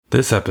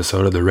This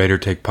episode of the Raider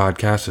Take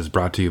podcast is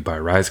brought to you by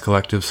Rise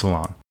Collective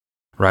Salon.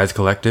 Rise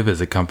Collective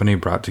is a company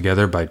brought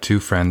together by two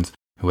friends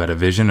who had a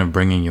vision of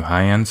bringing you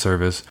high-end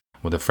service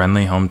with a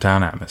friendly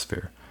hometown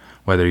atmosphere.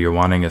 Whether you're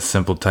wanting a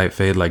simple tight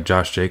fade like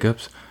Josh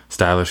Jacobs,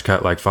 stylish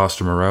cut like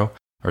Foster Moreau,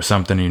 or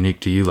something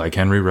unique to you like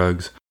Henry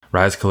Ruggs,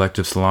 Rise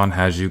Collective Salon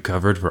has you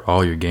covered for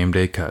all your game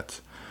day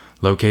cuts.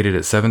 Located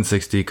at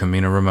 760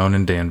 Camino Ramon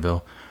in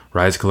Danville,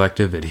 Rise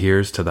Collective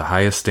adheres to the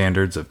highest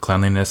standards of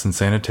cleanliness and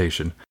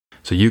sanitation,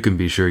 so you can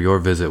be sure your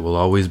visit will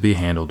always be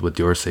handled with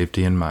your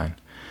safety in mind.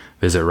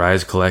 Visit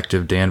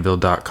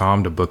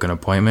risecollectivedanville.com to book an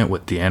appointment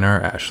with Deanna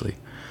or Ashley.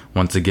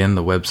 Once again,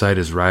 the website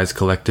is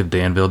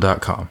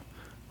risecollectivedanville.com.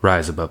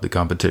 Rise above the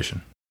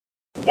competition.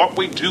 What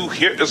we do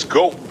here is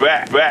go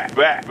back.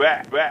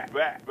 The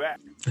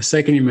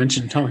second you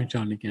mentioned Tommy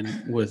John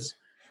again was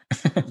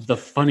the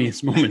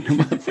funniest moment in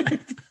my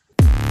life.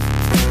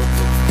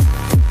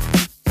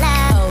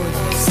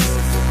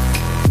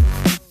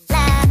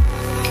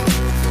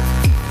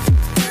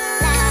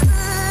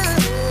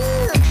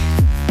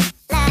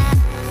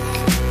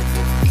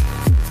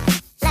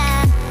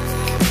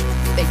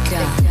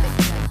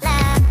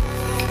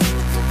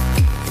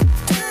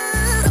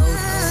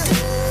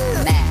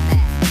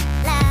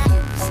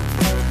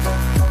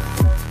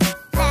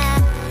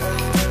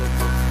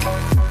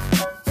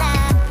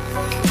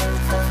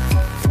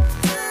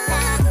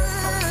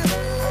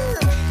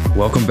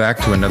 Welcome back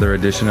to another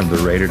edition of the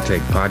Raider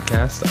Take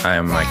podcast. I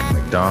am Mike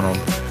McDonald.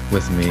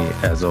 With me,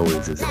 as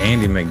always, is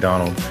Andy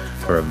McDonald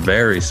for a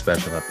very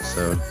special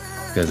episode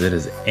because it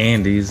is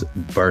Andy's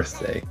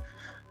birthday.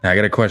 Now, I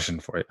got a question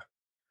for you.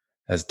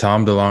 As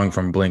Tom DeLonge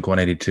from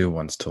Blink-182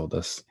 once told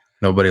us,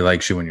 nobody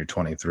likes you when you're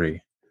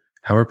 23.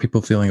 How are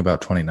people feeling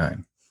about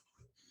 29?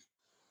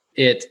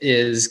 It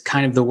is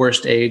kind of the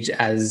worst age,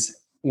 as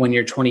when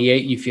you're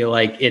 28, you feel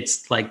like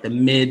it's like the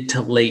mid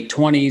to late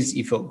 20s.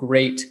 You feel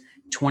great.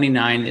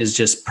 29 is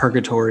just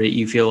purgatory.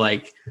 You feel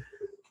like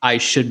I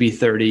should be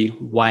 30.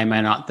 Why am I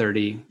not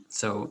 30?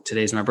 So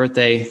today's my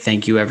birthday.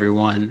 Thank you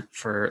everyone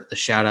for the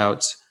shout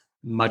outs.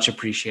 Much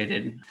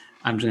appreciated.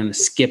 I'm just going to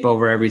skip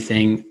over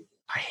everything.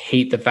 I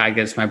hate the fact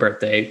that it's my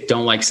birthday.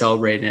 Don't like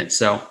celebrating it.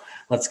 So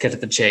let's get to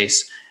the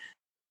chase.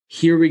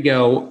 Here we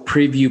go.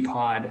 Preview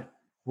pod.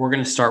 We're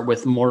going to start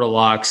with Mortal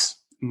Locks.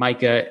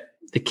 Micah,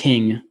 the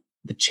king,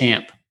 the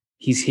champ.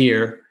 He's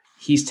here.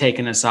 He's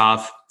taking us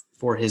off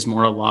for his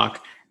Mortal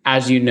Lock.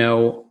 As you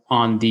know,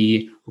 on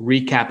the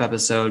recap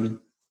episode,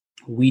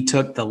 we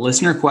took the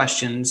listener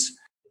questions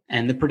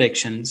and the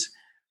predictions.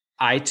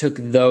 I took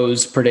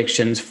those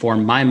predictions for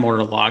my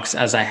Mortal Locks,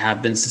 as I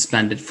have been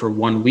suspended for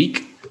 1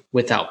 week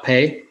without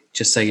pay,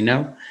 just so you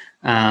know.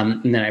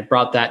 And then I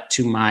brought that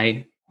to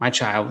my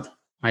child,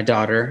 my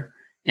daughter,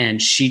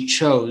 and she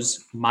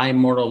chose my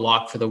Mortal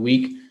Lock for the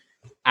week,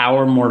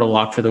 our Mortal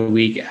Lock for the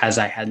week, as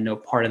I had no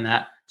part in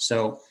that.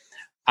 So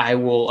I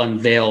will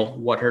unveil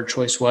what her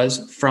choice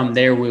was. From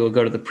there, we will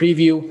go to the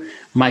preview.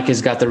 Mike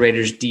has got the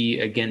Raiders D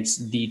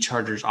against the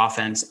Chargers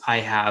offense. I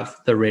have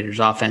the Raiders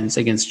offense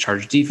against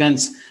Chargers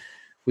defense.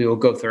 We will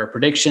go through our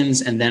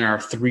predictions and then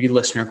our 3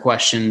 listener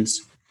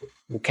questions.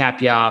 We'll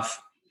cap you off,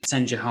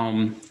 send you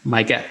home.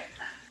 Mike,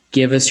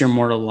 give us your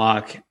Mortal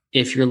Lock.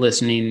 If you're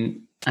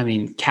listening,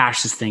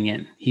 cash this thing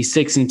in. He's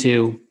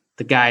 6-2.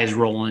 The guy is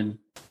rolling.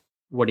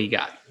 What do you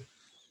got?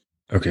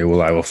 Okay,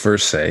 well, I will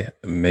first say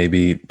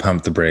maybe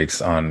pump the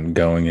brakes on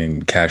going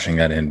and cashing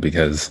that in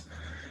because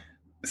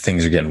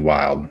things are getting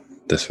wild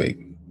this week.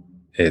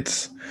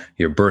 It's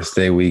your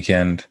birthday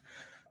weekend.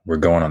 We're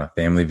going on a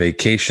family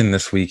vacation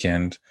this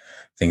weekend.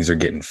 Things are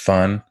getting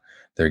fun.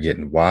 They're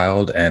getting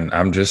wild. And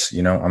I'm just,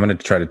 I'm going to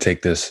try to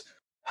take this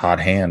hot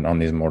hand on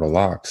these Mortal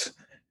Locks.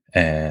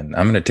 And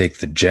I'm going to take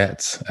the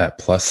Jets at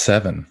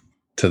 +7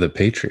 to the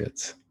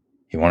Patriots.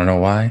 You want to know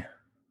why?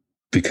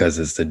 Because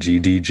it's the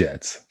GD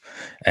Jets.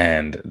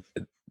 And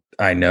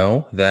I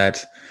know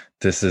that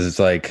this is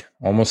like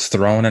almost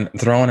throwing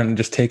and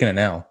just taking an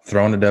L,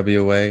 throwing a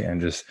W away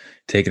and just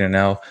taking an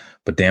L.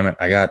 But damn it,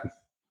 I got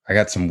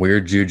some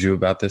weird juju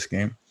about this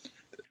game.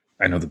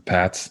 I know the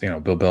Pats,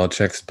 Bill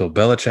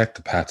Belichick,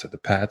 the Pats are the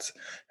Pats,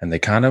 and they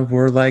kind of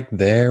were like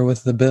there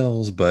with the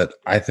Bills. But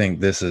I think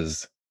this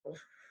is,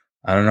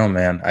 I don't know,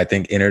 man. I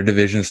think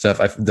interdivision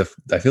stuff. I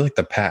feel like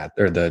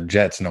the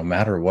Jets, no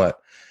matter what,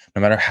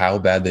 no matter how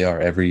bad they are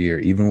every year,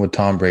 even with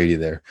Tom Brady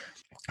there,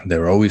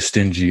 they're always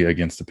stingy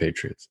against the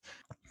Patriots.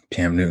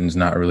 Cam Newton's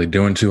not really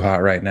doing too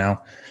hot right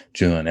now.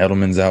 Julian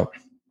Edelman's out.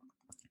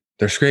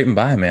 They're scraping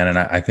by, man. And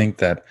I think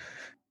that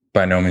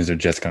by no means they're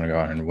just going to go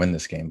out and win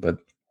this game. But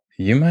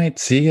you might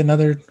see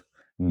another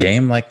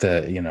game like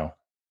the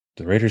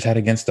Raiders had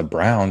against the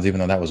Browns, even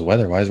though that was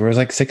weather-wise, where it was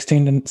like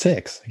 16-6,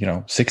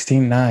 16-9,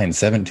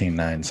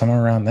 17-9,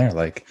 somewhere around there.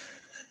 Like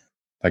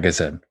I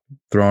said,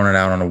 throwing it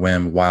out on a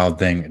whim, wild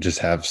thing, just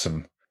have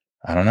some,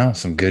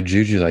 some good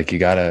juju. Like you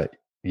gotta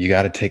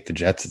take the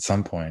Jets at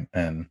some point.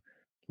 And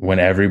when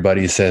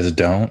everybody says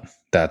don't,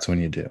 that's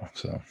when you do.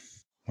 So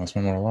that's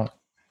my Mortal Lock.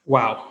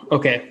 Wow.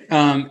 Okay.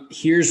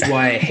 Here's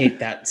why I hate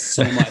that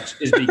so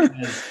much is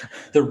because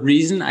the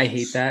reason I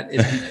hate that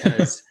is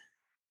because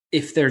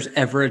if there's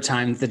ever a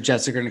time the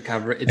Jets are going to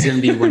cover, it's going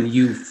to be when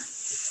you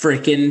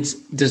freaking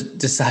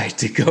decide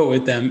to go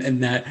with them.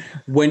 And that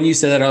when you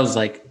said that, I was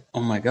like,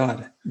 oh my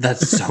God,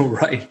 that's so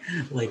right.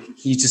 Like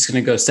he's just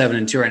going to go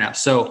 7-2 right now.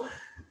 So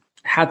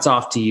hats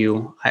off to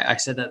you. I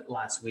said that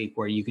last week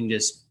where you can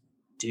just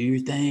do your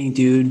thing,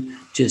 dude.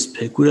 Just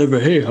pick whatever.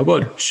 Hey, how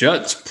about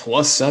Jets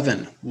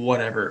 +7,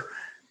 whatever.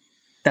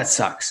 That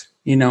sucks.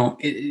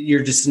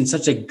 You're just in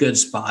such a good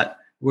spot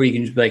where you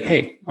can just be like,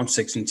 hey, I'm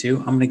 6-2.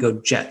 I'm going to go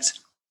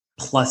Jets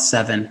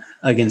 +7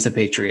 against the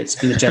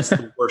Patriots. And the Jets are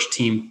the worst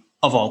team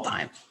of all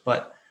time.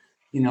 But,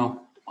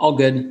 all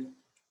good.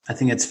 I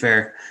think it's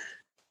fair.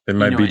 It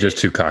might be just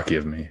too cocky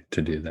of me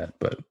to do that,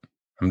 but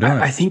I'm doing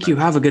it. I think you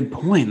have a good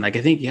point. Like,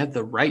 I think you have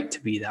the right to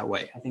be that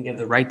way. I think you have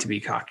the right to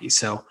be cocky.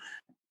 So,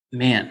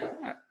 man,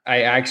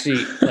 I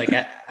actually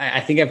I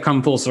think I've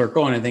come full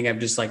circle, and I think I've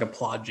just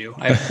applaud you.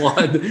 I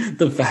applaud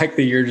the fact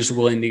that you're just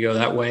willing to go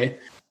that way.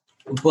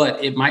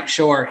 But it might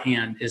show our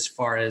hand as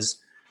far as,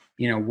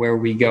 where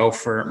we go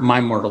for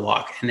my mortal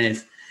lock. And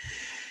if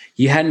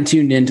you hadn't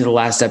tuned into the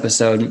last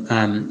episode,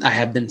 I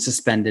have been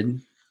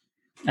suspended.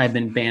 I've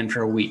been banned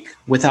for a week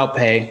without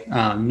pay.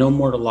 No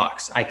mortal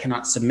locks. I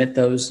cannot submit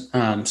those.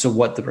 So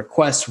what the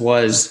request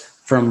was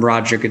from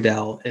Roger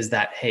Goodell is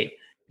that, hey,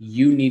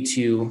 you need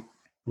to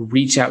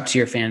reach out to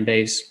your fan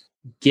base,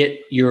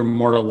 get your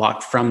mortal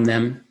lock from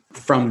them.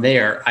 From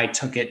there, I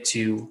took it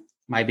to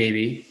my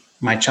baby,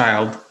 my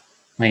child,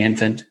 my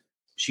infant.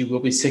 She will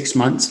be 6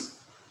 months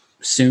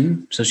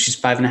soon. So she's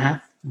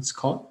 5.5, let's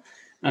call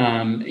it.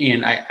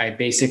 And I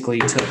basically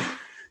took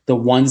the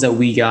ones that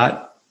we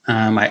got.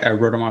 I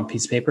wrote them on a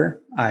piece of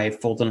paper. I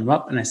folded them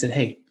up and I said,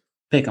 hey,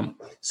 pick them.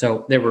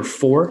 So there were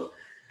 4.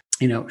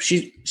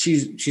 She's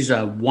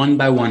a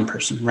 1-by-1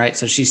 person, right?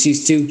 So she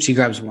sees 2, she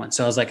grabs 1.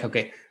 So I was like,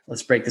 okay,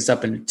 let's break this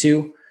up into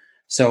 2.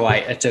 So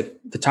I took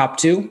the top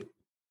 2,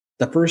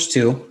 the first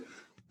 2.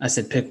 I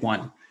said, pick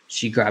 1.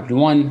 She grabbed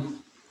 1.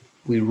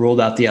 We rolled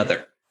out the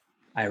other.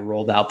 I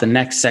rolled out the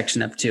next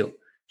section of 2.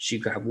 She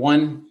grabbed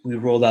 1. We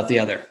rolled out the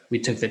other. We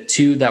took the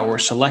 2 that were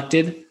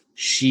selected.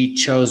 She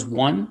chose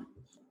 1.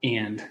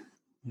 And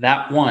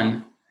that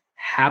 1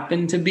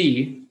 happened to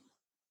be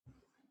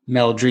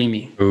Mel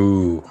Dreamy.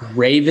 Ooh.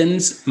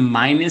 Ravens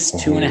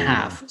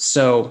 -2.5.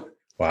 So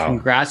wow.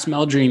 Congrats,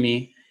 Mel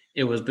Dreamy.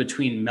 It was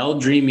between Mel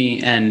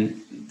Dreamy and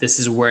this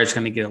is where it's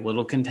going to get a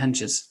little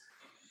contentious.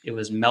 It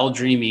was Mel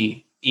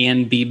Dreamy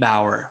and B.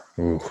 Bauer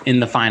in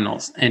the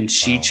finals. And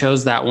she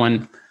chose that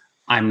one.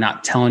 I'm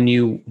not telling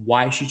you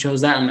why she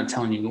chose that. I'm not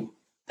telling you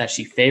that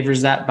she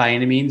favors that by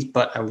any means,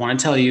 but I want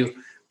to tell you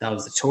that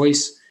was the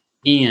choice.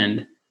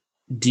 And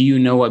do you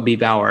know what B.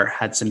 Bauer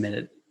had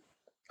submitted?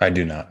 I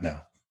do not know.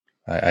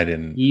 I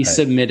didn't. He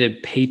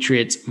submitted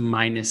Patriots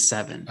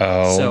 -7.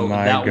 Oh, so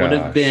my that would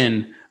have gosh.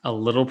 been a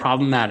little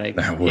problematic.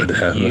 That would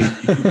have.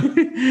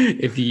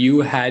 If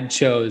you had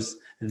chose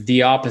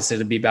the opposite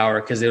of B. Bauer,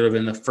 because it would have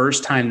been the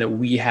first time that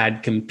we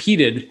had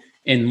competed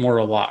in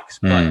mortal locks.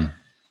 But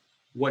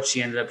what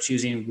she ended up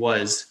choosing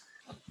was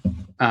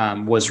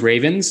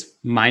Ravens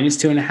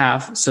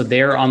 -2.5. So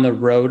they're on the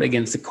road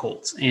against the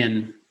Colts.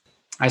 And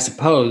I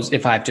suppose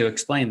if I have to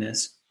explain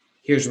this,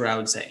 here's what I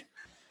would say.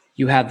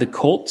 You have the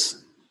Colts,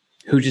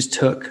 who just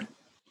took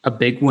a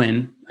big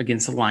win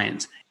against the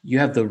Lions. You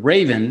have the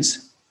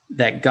Ravens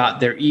that got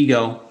their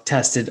ego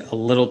tested a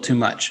little too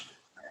much.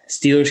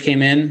 Steelers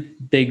came in,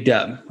 big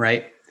dub,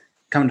 right?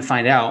 Come to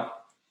find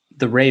out,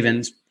 the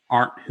Ravens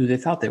aren't who they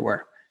thought they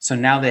were. So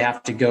now they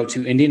have to go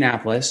to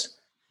Indianapolis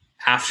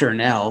after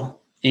an L,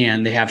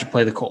 and they have to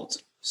play the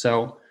Colts.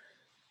 So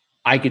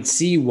I could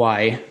see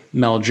why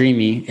Mel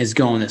Dreamy is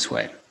going this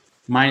way.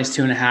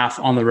 -2.5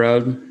 on the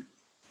road.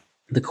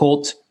 The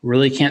Colts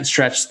really can't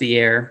stretch the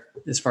air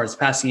as far as the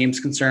passing game is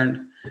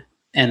concerned.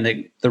 And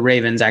the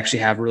Ravens actually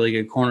have really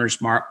good corners.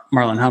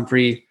 Marlon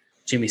Humphrey,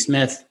 Jimmy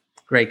Smith,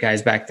 great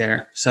guys back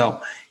there.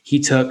 So he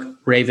took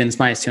Ravens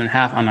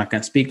 -2.5. I'm not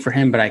going to speak for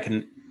him, but I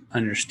can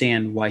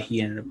understand why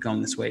he ended up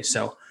going this way.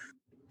 So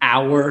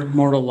our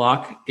mortal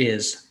lock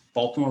is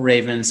Baltimore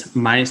Ravens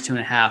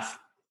 -2.5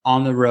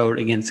 on the road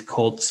against the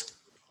Colts.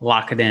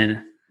 Lock it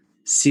in,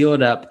 seal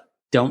it up.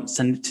 Don't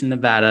send it to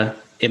Nevada.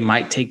 It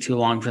might take too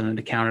long for them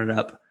to count it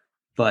up,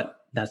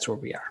 but that's where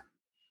we are.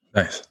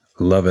 Nice.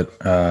 Love it.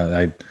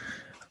 I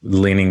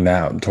leaning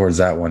out towards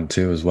that one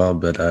too as well.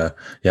 But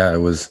yeah,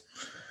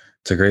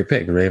 it's a great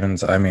pick.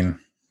 Ravens. I mean,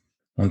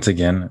 once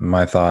again,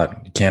 my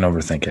thought, you can't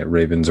overthink it.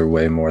 Ravens are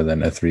way more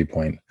than a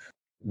 3-point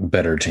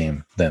better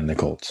team than the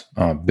Colts.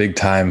 Big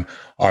time.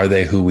 Are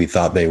they who we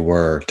thought they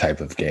were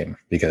type of game?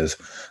 Because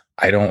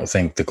I don't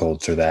think the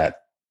Colts are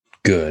that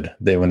good.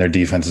 When their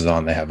defense is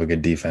on, they have a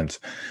good defense.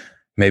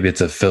 Maybe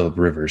it's a Phillip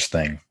Rivers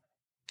thing.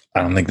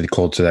 I don't think the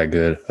Colts are that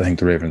good. I think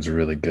the Ravens are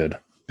really good.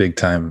 Big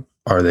time.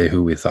 Are they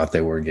who we thought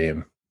they were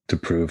game to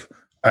prove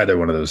either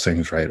one of those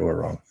things right or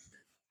wrong?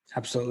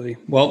 Absolutely.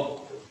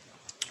 Well,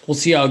 we'll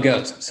see how it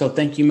goes. So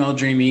thank you, Mel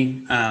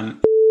Dreamy.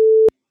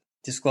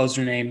 Disclosed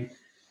her name.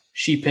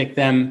 She picked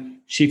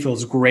them. She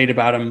feels great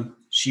about them.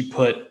 She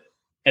put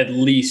at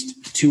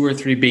least 2 or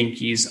 3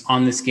 binkies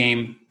on this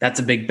game. That's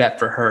a big bet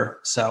for her.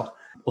 So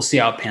we'll see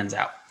how it pans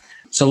out.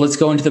 So let's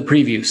go into the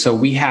preview. So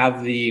we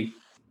have I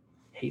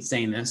hate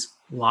saying this,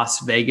 Las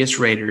Vegas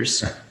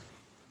Raiders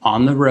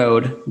on the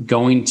road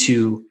going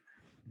to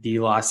the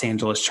Los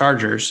Angeles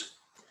Chargers.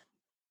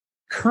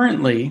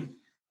 Currently,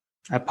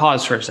 I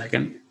paused for a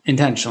second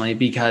intentionally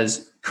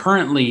because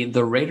currently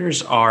the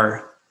Raiders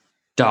are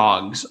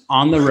dogs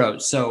on the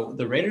road. So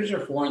the Raiders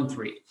are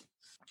 4-3.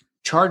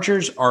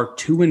 Chargers are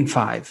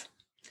 2-5.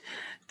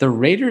 The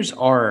Raiders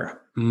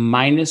are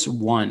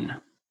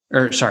 -1.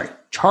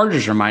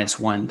 Chargers are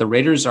 -1. The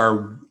Raiders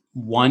are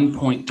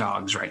 1-point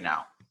dogs right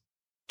now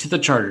to the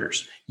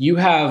Chargers. You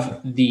have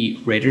the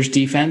Raiders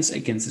defense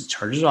against the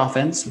Chargers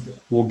offense.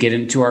 We'll get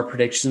into our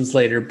predictions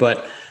later,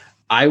 but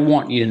I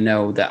want you to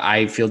know that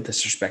I feel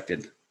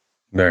disrespected.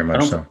 Very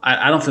much so.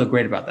 I don't feel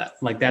great about that.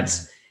 Like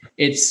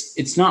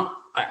it's not,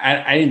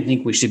 I didn't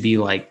think we should be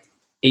like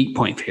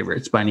 8-point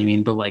favorites by any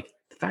means, but like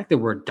the fact that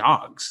we're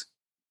dogs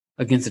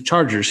against the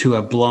Chargers who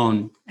have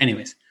blown.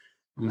 Anyways,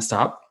 I'm going to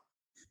stop.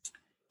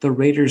 The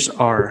Raiders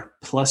are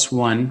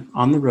 +1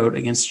 on the road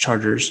against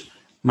Chargers.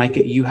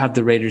 Micah, you have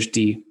the Raiders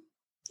D.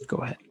 Go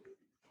ahead.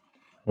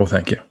 Well,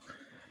 thank you.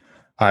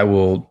 I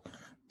will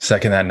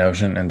second that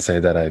notion and say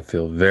that I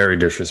feel very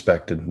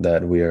disrespected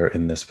that we are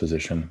in this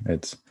position.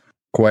 It's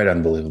quite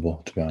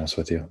unbelievable, to be honest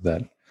with you,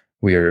 that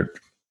we are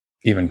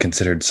even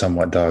considered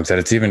somewhat dogs, that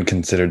it's even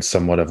considered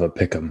somewhat of a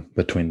pick'em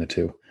between the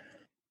two.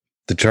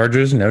 The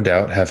Chargers, no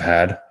doubt, have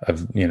had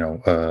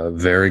a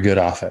very good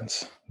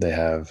offense. They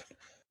have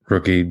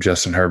rookie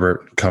Justin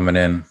Herbert coming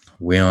in,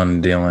 wheeling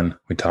and dealing.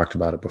 We talked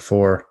about it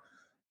before.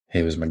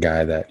 He was my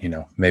guy that,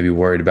 maybe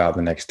worried about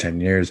the next 10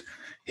 years.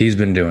 He's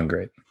been doing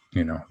great,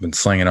 been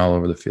slinging all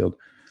over the field.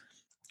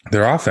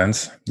 Their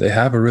offense, they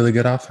have a really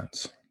good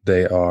offense.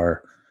 They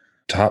are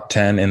top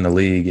 10 in the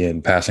league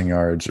in passing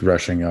yards,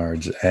 rushing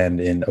yards, and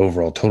in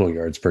overall total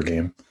yards per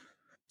game.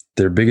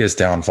 Their biggest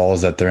downfall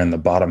is that they're in the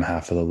bottom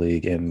half of the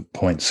league in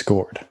points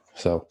scored.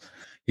 So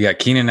you got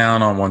Keenan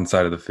Allen on one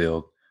side of the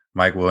field,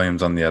 Mike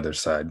Williams on the other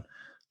side.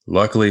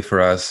 Luckily for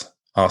us,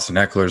 Austin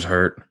Eckler's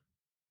hurt.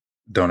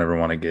 Don't ever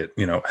want to get,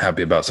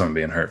 happy about someone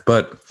being hurt,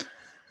 but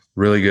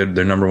really good.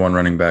 Their number one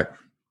running back,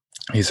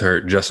 he's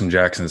hurt. Justin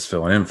Jackson is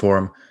filling in for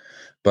him,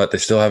 but they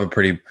still have a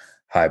pretty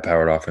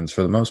high-powered offense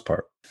for the most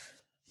part.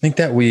 I think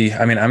that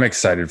I'm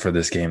excited for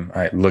this game.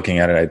 Looking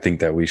at it, I think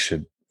that we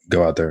should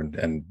go out there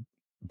and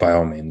by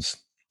all means,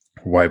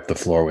 wipe the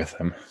floor with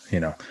them.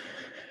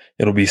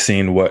 It'll be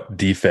seen what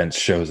defense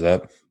shows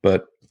up.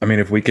 But,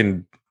 if we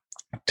can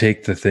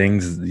take the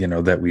things,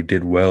 that we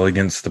did well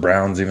against the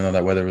Browns, even though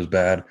that weather was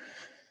bad,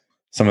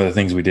 some of the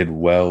things we did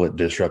well at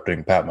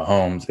disrupting Pat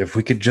Mahomes, if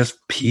we could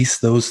just piece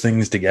those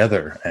things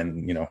together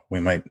and, we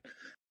might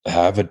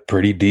have a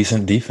pretty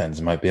decent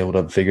defense, might be able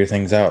to figure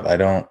things out.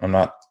 I'm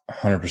not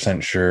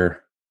 100%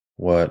 sure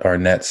what our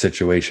net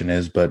situation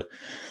is, but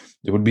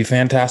it would be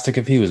fantastic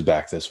if he was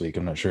back this week.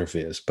 I'm not sure if he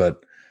is,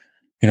 but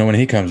when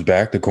he comes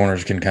back, the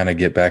corners can kind of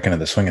get back into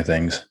the swing of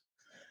things.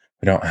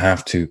 We don't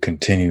have to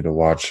continue to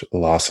watch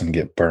Lawson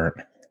get burnt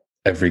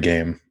every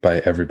game by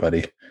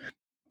everybody.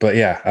 But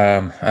yeah,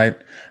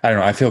 I don't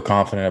know. I feel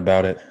confident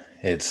about it.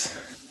 It's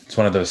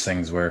one of those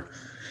things where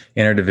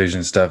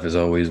interdivision stuff is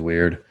always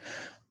weird.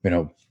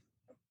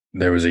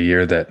 There was a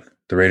year that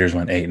the Raiders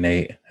went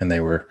 8-8 and they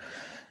were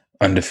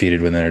undefeated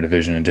within their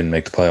division and didn't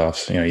make the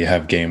playoffs. You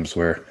have games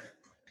where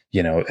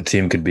a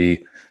team could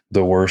be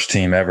the worst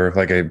team ever.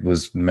 Like I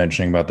was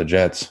mentioning about the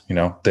Jets,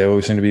 they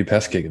always seem to be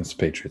pesky against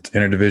the Patriots.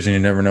 Interdivision, you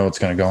never know what's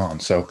going to go on.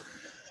 So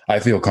I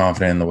feel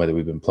confident in the way that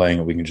we've been playing,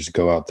 and we can just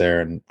go out there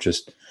and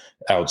just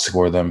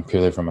outscore them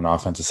purely from an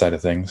offensive side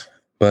of things.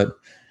 But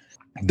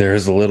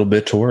there's a little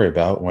bit to worry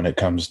about when it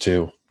comes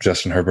to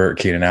Justin Herbert,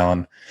 Keenan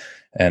Allen,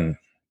 and,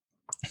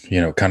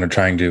 kind of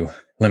trying to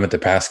limit the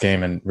pass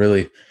game. And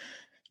really,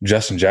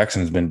 Justin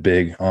Jackson has been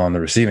big on the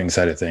receiving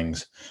side of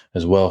things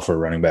as well for a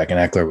running back. And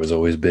Eckler was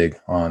always big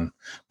on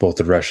both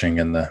the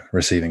rushing and the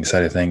receiving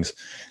side of things.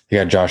 You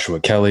got Joshua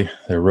Kelly,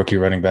 their rookie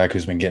running back,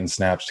 who's been getting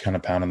snaps, kind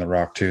of pounding the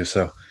rock too.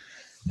 So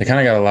they kind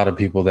of got a lot of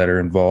people that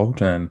are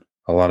involved and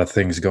a lot of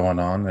things going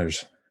on.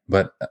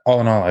 But all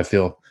in all, I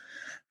feel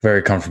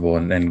very comfortable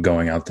in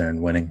going out there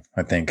and winning.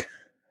 I think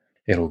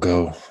it'll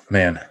go,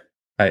 man.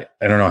 I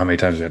don't know how many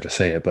times we have to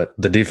say it, but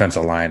the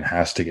defensive line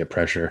has to get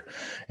pressure.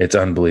 It's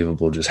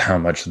unbelievable just how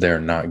much they're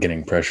not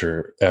getting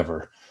pressure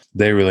ever.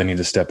 They really need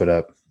to step it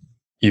up.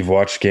 You've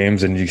watched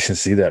games and you can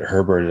see that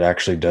Herbert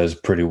actually does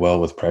pretty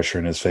well with pressure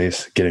in his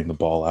face, getting the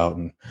ball out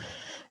and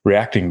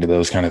reacting to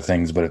those kind of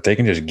things. But if they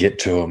can just get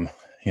to him,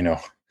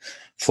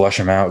 flush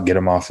him out, get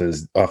him off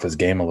his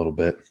game a little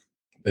bit,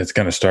 it's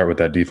going to start with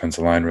that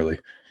defensive line really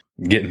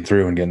getting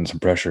through and getting some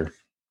pressure.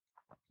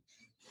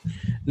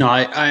 No,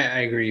 I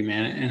agree,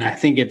 man. And I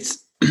think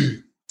it's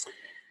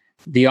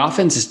the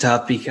offense is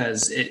tough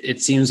because it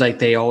seems like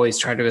they always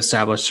try to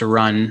establish a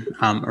run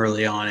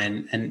early on,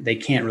 and they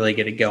can't really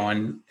get it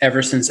going.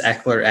 Ever since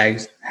Eckler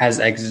has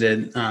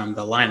exited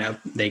the lineup,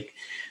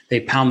 they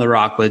pound the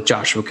rock with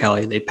Joshua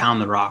Kelly. They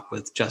pound the rock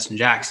with Justin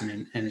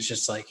Jackson. And it's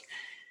just like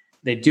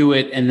they do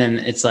it, and then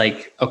it's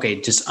like,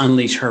 okay, just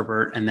unleash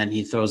Herbert, and then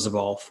he throws the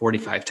ball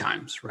 45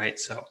 times, right?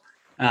 So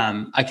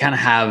I kind of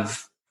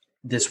have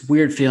this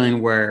weird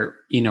feeling where,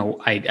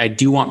 I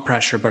do want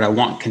pressure, but I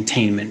want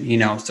containment,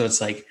 so it's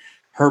like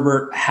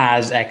Herbert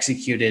has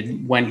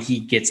executed when he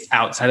gets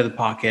outside of the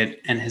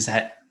pocket and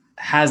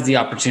has the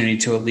opportunity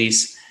to at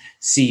least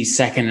see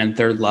second and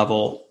third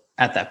level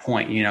at that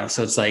point,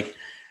 so it's like,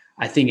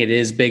 I think it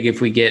is big if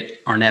we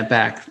get Arnett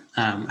back.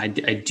 I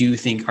do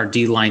think our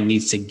D-line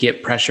needs to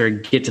get pressure,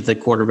 get to the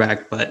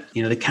quarterback, but,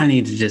 they kind of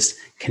need to just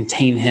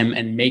contain him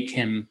and make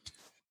him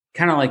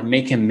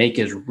make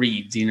his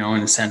reads, in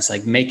a sense,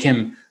 like make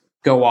him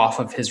go off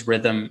of his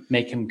rhythm,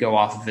 make him go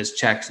off of his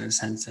checks in a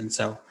sense. And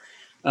so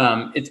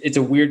it's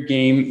a weird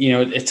game.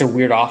 It's a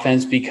weird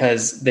offense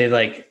because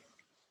they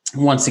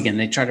once again,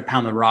 they try to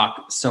pound the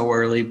rock so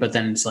early, but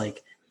then it's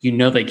like,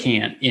 they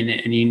can't in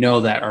it.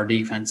 And that our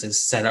defense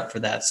is set up for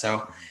that.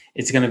 So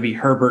it's going to be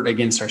Herbert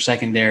against our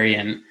secondary.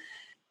 And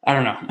I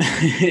don't know,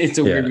 it's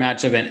a weird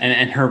matchup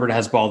and Herbert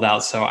has balled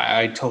out. So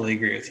I totally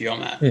agree with you on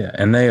that. Yeah.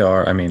 And they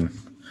are,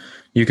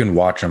 you can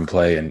watch them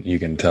play and you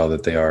can tell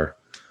that they are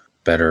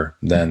better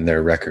than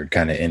their record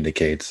kind of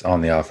indicates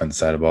on the offense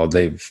side of the ball.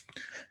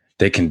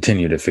 They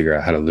continue to figure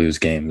out how to lose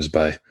games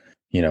by,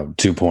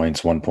 2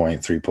 points, 1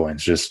 point, 3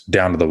 points, just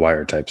down to the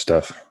wire type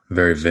stuff.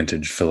 Very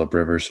vintage Phillip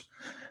Rivers.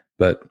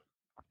 But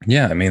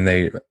yeah,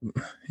 they,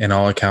 in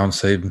all accounts,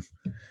 they've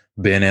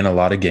been in a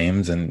lot of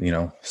games and,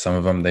 some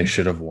of them they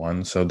should have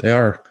won. So they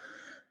are,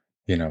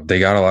 they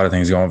got a lot of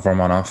things going for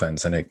them on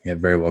offense. And it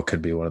very well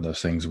could be one of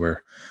those things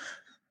where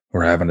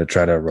we're having to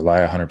try to rely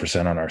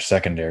 100% on our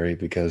secondary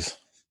because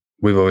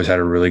we've always had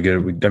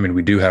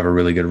we do have a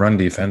really good run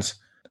defense.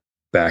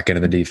 Back into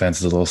the defense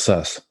is a little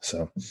sus.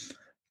 So,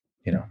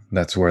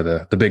 that's where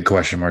the big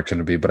question mark's going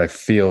to be. But I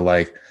feel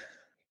like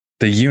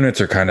the units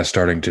are kind of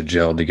starting to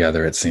gel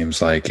together. It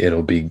seems like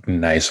it'll be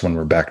nice when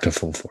we're back to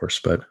full force,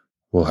 but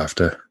we'll have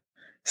to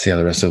see how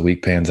the rest of the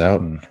week pans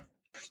out and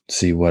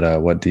see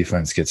what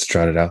defense gets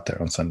trotted out there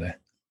on Sunday.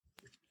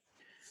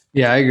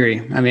 Yeah, I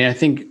agree. I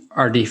think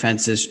our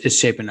defense is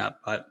shaping up,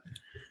 but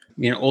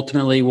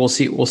ultimately we'll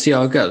see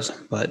how it goes.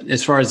 But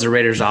as far as the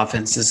Raiders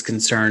offense is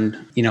concerned,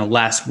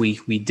 last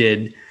week we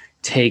did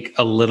take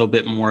a little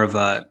bit more of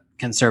a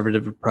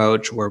conservative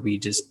approach where we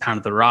just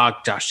pounded the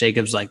rock. Josh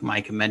Jacobs, like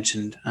Mike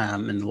mentioned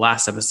in the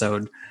last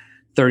episode,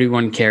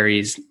 31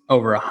 carries,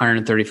 over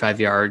 135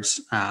 yards.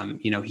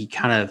 He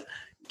kind of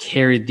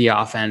carried the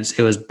offense.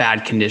 It was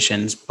bad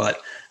conditions,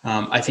 but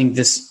I think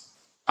this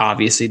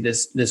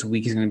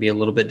week is going to be a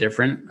little bit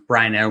different.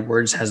 Brian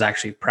Edwards has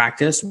actually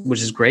practiced,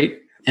 which is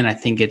great. And I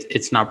think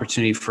it's an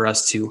opportunity for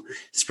us to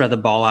spread the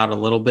ball out a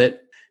little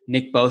bit.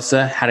 Nick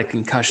Bosa had a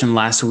concussion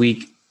last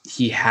week.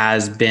 He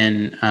has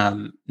been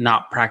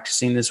not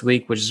practicing this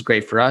week, which is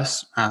great for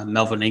us.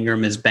 Melvin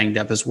Ingram is banged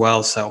up as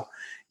well. So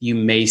you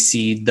may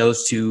see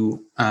those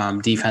two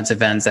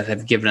defensive ends that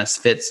have given us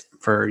fits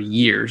for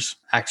years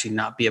actually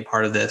not be a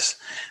part of this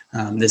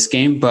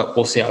game, but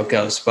we'll see how it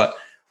goes. But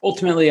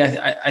ultimately,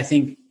 I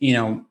think,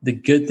 the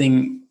good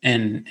thing,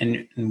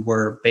 and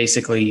we're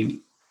basically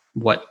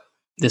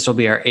this will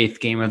be our 8th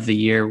game of the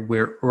year.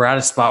 We're at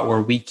a spot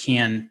where we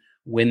can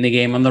win the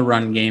game on the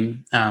run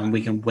game.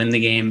 We can win the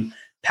game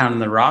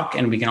pounding the rock,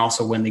 and we can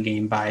also win the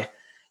game by,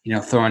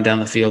 throwing down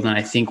the field. And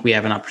I think we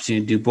have an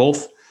opportunity to do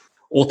both.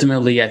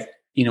 Ultimately,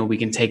 we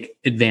can take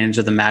advantage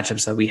of the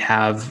matchups that we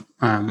have.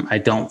 I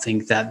don't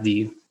think that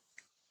the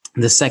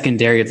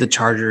secondary of the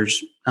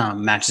Chargers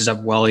matches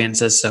up well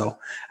against us. So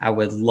I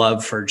would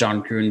love for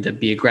John Gruden to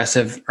be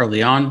aggressive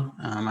early on.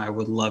 I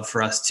would love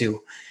for us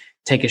to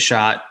take a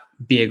shot,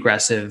 be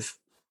aggressive,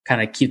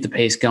 kind of keep the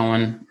pace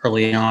going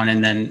early on,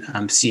 and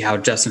then see how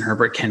Justin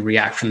Herbert can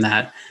react from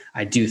that.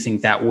 I do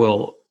think that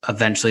will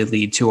eventually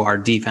lead to our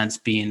defense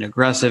being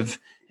aggressive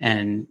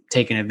and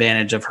taking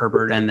advantage of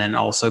Herbert, and then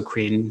also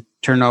creating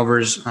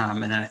turnovers.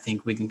 And then I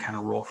think we can kind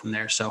of roll from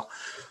there. So,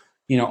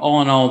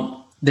 all in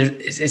all,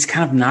 it's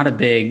kind of not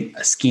a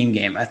scheme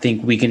game. I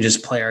think we can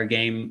just play our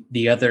game.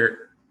 The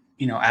other,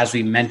 as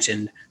we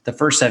mentioned, the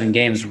first 7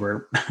 games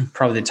were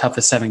probably the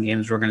toughest 7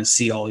 games we're going to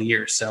see all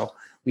year. So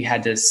we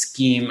had to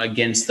scheme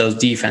against those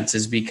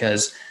defenses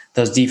because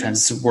those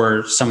defenses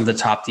were some of the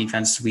top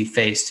defenses we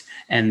faced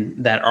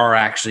and that are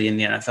actually in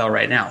the NFL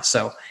right now.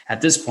 So at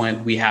this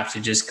point, we have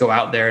to just go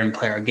out there and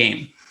play our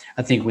game.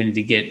 I think we need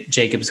to get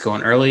Jacobs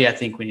going early. I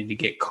think we need to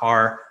get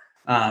Carr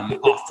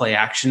off play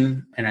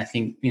action. And I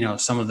think,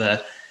 some of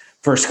the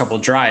first couple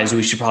of drives,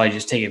 we should probably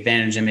just take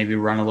advantage and maybe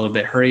run a little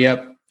bit, hurry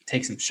up,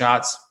 take some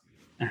shots.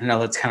 I know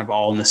that's kind of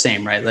all in the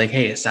same, right? Like,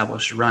 hey,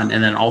 establish a run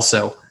and then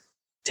also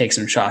take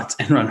some shots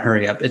and run,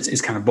 hurry up.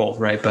 It's kind of both,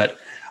 right? But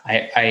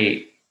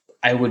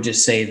I would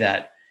just say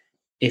that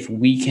if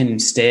we can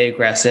stay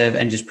aggressive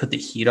and just put the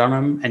heat on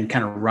them and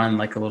kind of run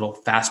like a little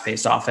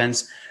fast-paced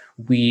offense,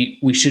 we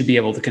should be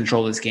able to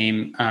control this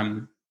game.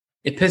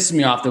 It pisses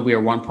me off that we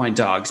are 1-point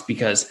dogs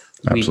because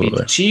we beat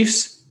the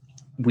Chiefs,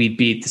 we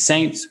beat the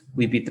Saints,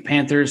 we beat the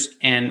Panthers,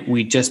 and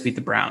we just beat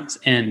the Browns.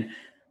 And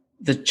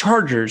the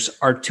Chargers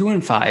are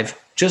 2-5,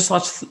 just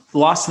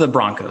lost to the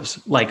Broncos.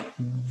 Like,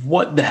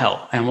 what the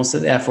hell? I almost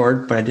said the F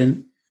word, but I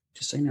didn't.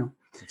 Just so you know.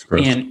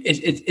 And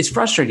it's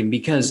frustrating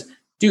because,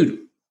 dude,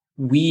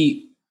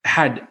 we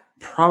had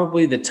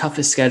probably the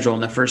toughest schedule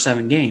in the first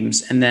 7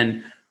 games, and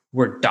then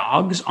we're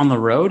dogs on the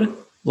road.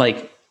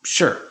 Like,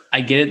 sure,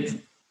 I get it.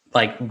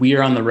 Like,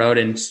 we're on the road,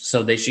 and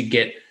so they should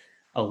get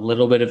a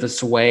little bit of a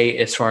sway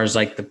as far as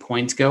like the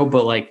points go,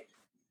 but like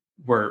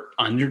we're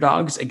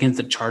underdogs against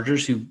the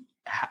Chargers who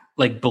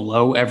like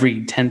below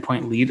every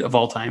 10-point lead of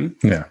all time.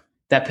 Yeah.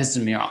 That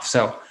pisses me off.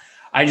 So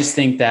I just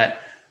think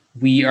that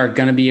we are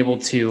going to be able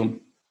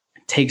to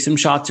take some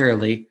shots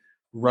early,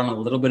 run a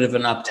little bit of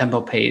an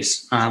up-tempo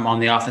pace on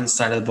the offense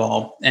side of the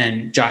ball,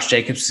 and Josh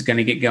Jacobs is going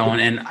to get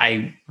going. And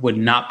I would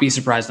not be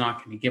surprised, I'm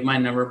not going to give my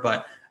number,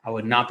 but I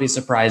would not be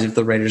surprised if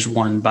the Raiders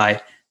won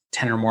by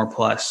 10 or more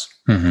plus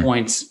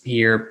points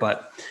here.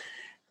 But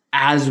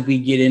as we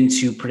get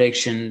into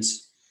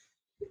predictions,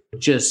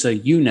 just so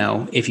you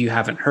know, if you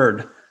haven't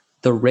heard,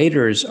 the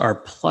Raiders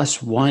are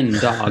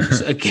 +1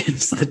 dogs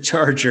against the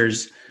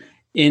Chargers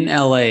in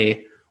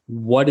LA.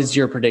 What is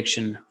your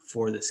prediction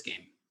for this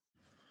game?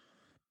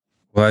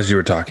 Well, as you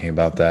were talking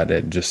about that,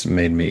 it just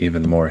made me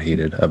even more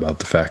heated about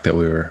the fact that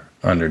we were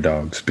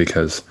underdogs,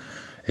 because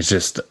it's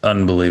just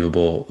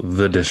unbelievable,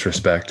 the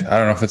disrespect. I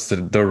don't know if it's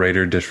the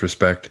Raider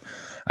disrespect.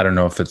 I don't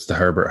know if it's the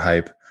Herbert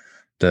hype.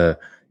 The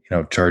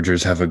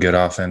Chargers have a good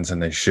offense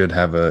and they should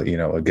have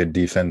a good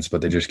defense,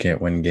 but they just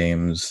can't win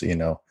games.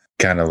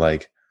 Kind of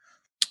like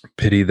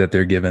pity that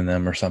they're giving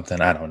them or something.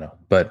 I don't know,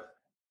 but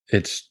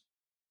it's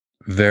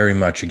very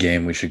much a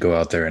game we should go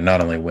out there and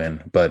not only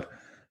win, but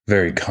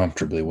very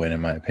comfortably win,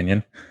 in my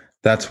opinion.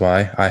 That's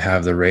why I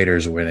have the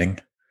Raiders winning.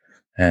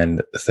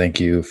 And thank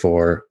you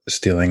for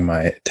stealing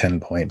my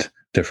 10-point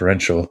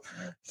differential,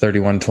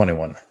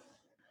 31-21.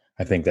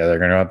 I think that they're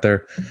going to go out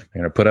there,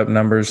 they're going to put up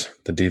numbers.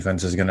 The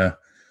defense is going to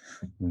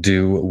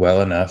do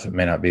well enough. It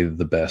may not be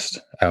the best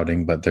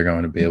outing, but they're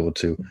going to be able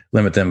to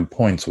limit them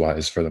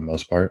points-wise for the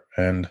most part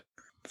and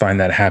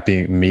find that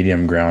happy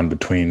medium ground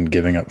between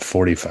giving up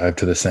 45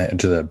 to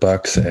the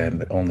Bucks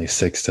and only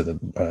 6 to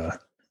the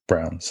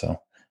Browns.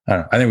 So I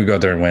don't know. I think we go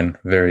out there and win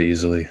very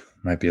easily.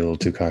 Might be a little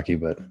too cocky,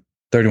 but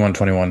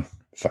 31-21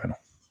 final.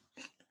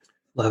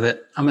 Love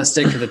it. I'm going to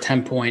stick to the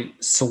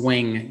 10-point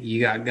swing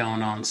you got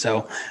going on.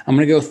 So I'm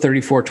going to go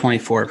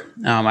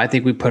 34-24. I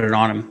think we put it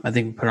on him. I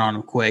think we put it on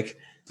him quick,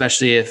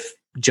 especially if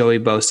Joey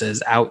Bosa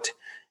is out,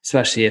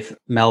 especially if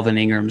Melvin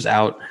Ingram's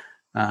out.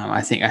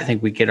 I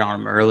think we get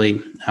on him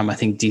early. I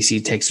think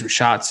DC takes some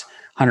shots.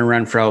 Hunter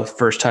Renfrow,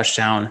 first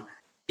touchdown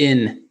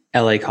in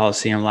LA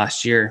Coliseum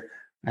last year.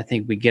 I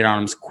think we get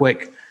on him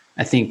quick.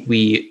 I think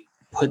we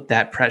put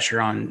that pressure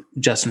on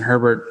Justin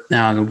Herbert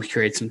and we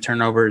create some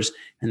turnovers,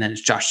 and then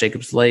it's Josh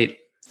Jacobs late.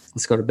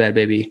 Let's go to bed,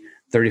 baby.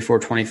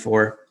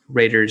 34-24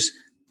 Raiders.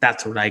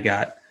 That's what I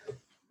got.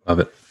 Love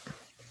it.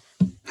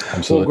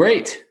 Absolutely. Well,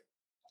 great.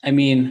 I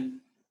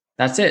mean,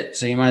 that's it.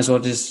 So you might as well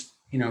just,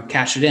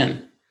 cash it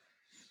in.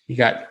 You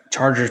got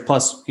Chargers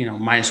plus,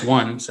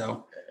 -1.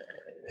 So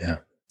yeah,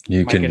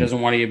 Micah doesn't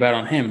want you to bet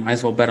on him. Might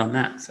as well bet on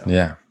that. So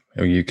yeah,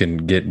 you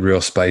can get real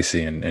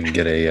spicy and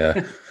get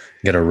a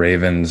get a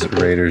Ravens,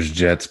 Raiders,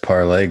 Jets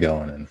parlay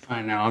going. And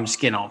I know. I'm just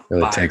getting all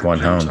really take one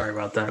home. Sorry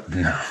about that.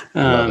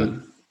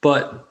 No,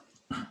 but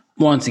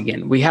once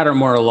again, we had our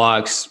moral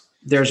logs.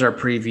 There's our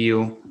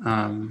preview.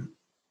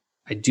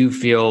 I do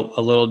feel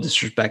a little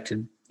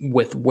disrespected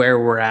with where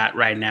we're at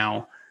right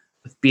now,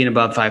 with being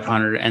above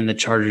 500 and the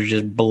Chargers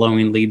just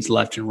blowing leads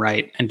left and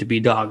right, and to be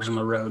dogs on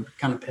the road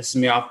kind of pisses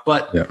me off.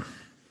 But yeah.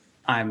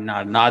 I'm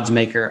not an odds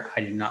maker.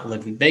 I do not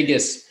live in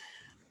Vegas.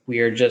 We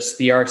are just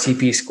the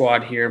RTP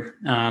squad here.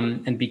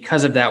 And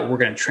because of that, we're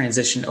going to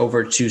transition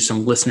over to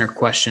some listener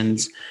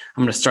questions.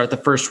 I'm going to start the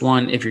first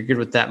one, if you're good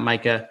with that,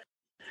 Micah.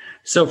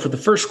 So for the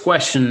first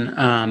question,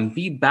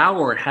 B.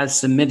 Bauer has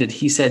submitted.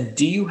 He said,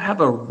 do you have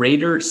a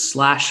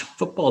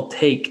Raider/football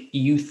take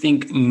you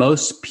think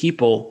most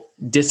people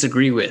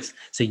disagree with?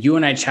 So you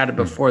and I chatted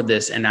before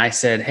this, and I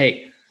said,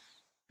 hey,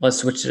 let's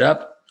switch it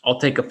up. I'll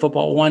take a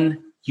football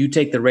one. You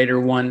take the Raider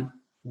one.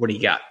 What do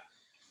you got?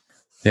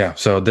 Yeah,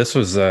 so this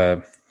was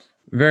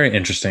very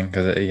interesting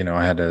because,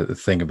 I had to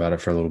think about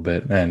it for a little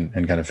bit and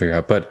kind of figure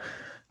out. But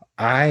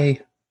I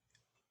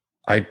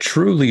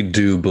truly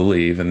do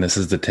believe, and this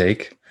is the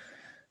take,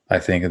 I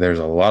think there's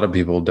a lot of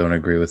people don't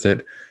agree with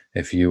it.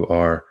 If you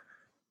are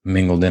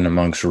mingled in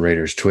amongst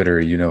Raiders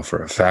Twitter,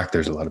 for a fact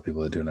there's a lot of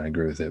people that do not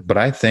agree with it. But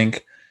I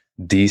think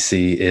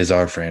DC is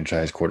our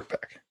franchise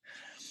quarterback.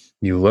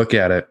 You look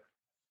at it,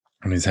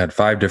 and he's had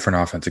 5 different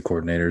offensive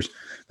coordinators.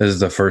 This is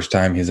the first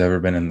time he's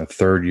ever been in the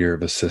 3rd year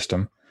of a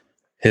system.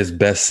 His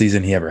best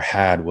season he ever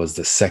had was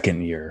the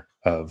 2nd year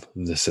of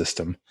the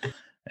system.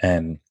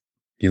 And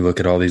you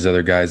look at all these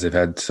other guys, they've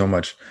had so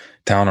much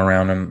talent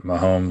around him,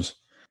 Mahomes,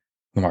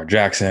 Lamar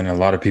Jackson, a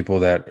lot of people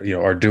that,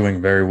 are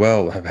doing very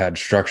well have had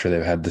structure.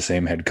 They've had the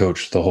same head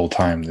coach the whole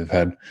time. They've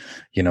had,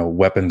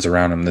 weapons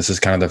around them. This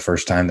is kind of the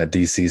first time that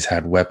DC's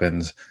had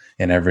weapons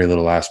in every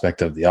little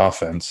aspect of the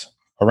offense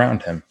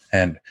around him,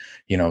 and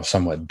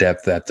somewhat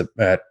depth at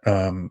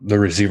the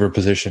receiver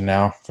position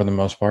now for the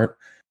most part.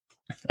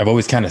 I've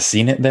always kind of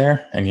seen it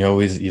there, and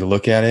you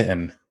look at it,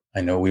 and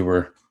I know we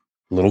were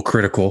a little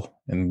critical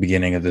in the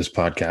beginning of this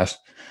podcast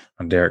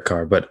on Derek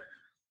Carr, but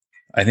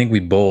I think we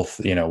both,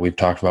 we've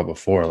talked about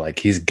before, like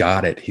he's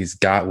got it. He's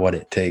got what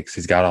it takes.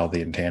 He's got all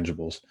the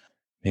intangibles.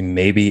 He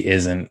maybe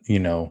isn't,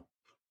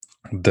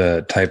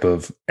 the type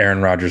of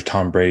Aaron Rodgers,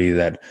 Tom Brady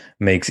that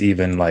makes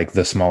even like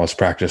the smallest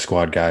practice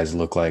squad guys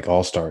look like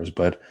all-stars,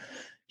 but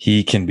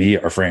he can be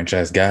our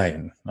franchise guy.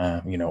 And,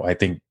 I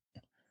think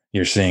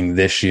you're seeing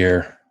this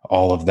year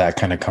all of that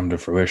kind of come to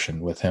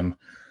fruition with him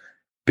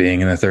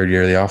being in the third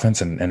year of the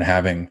offense and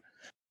having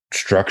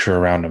structure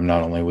around him,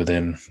 not only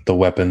within the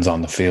weapons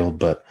on the field,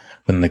 but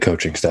within the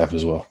coaching staff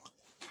as well.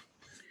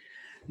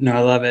 No, I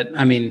love it.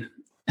 I mean,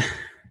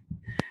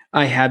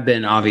 I have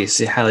been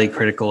obviously highly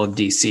critical of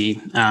DC.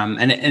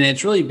 And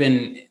it's really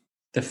been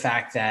the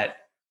fact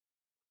that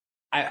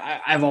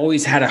I've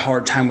always had a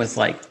hard time with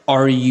like,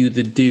 are you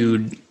the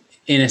dude,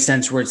 in a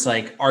sense where it's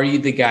like, are you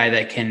the guy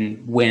that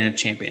can win a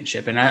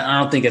championship? And I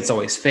don't think it's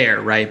always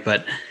fair, right?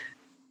 But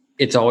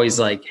it's always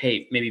like,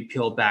 hey, maybe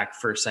peel back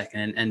for a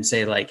second and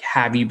say like,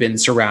 have you been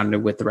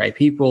surrounded with the right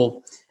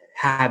people?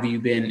 Have you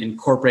been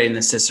incorporating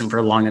the system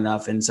for long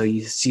enough? And so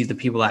you see the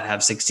people that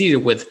have succeeded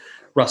with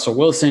Russell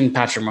Wilson,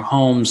 Patrick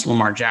Mahomes,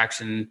 Lamar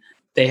Jackson,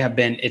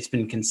 it's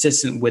been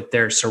consistent with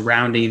their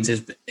surroundings.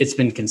 It's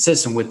been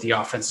consistent with the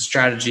offensive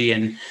strategy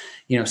and,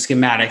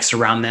 schematics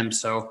around them.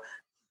 So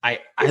I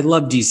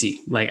love DC.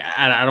 Like,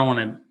 I don't want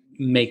to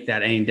make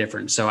that any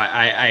different. So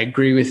I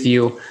agree with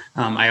you.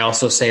 I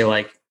also say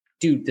like,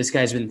 dude, this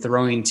guy's been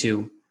throwing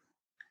to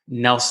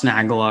Nelson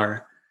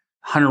Aguilar,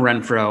 Hunter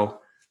Renfrow,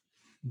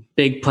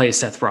 big play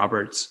Seth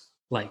Roberts,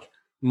 like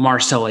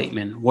Marcel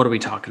Aitman. What are we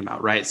talking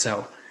about, right?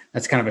 So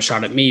that's kind of a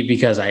shot at me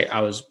because I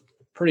was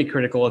pretty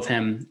critical of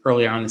him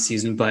early on in the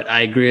season, but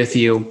I agree with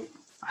you.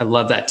 I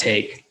love that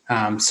take.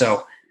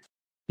 So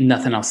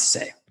nothing else to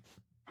say.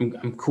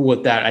 I'm cool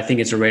with that. I think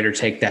it's a Raider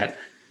take that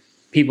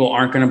people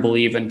aren't going to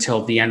believe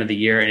until the end of the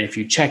year. And if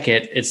you check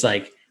it, it's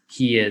like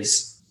he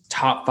is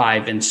top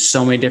 5 in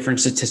so many different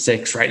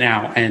statistics right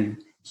now. And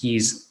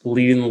he's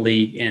leading the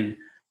league in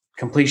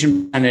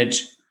completion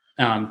percentage,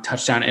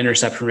 touchdown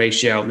interception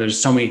ratio. There's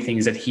so many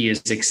things that he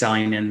is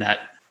excelling in that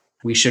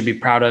we should be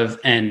proud of.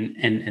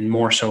 And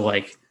more so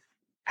like,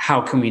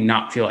 how can we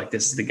not feel like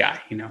this is the guy,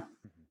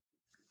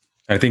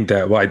 I think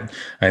that,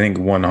 I think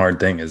one hard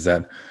thing is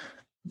that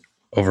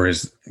over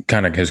his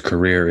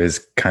career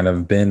is kind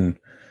of been,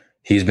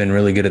 he's been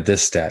really good at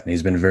this stat and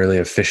he's been very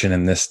efficient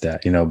in this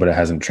stat, but it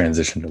hasn't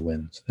transitioned to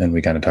wins. And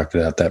we kind of talked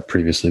about that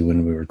previously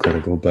when we were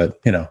critical, but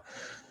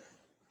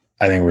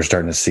I think we're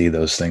starting to see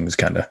those things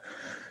kind of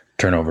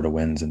turn over to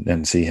wins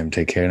and see him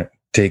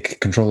take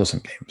control of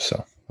some games.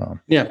 So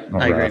yeah,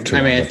 I agree.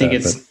 I mean, I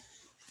think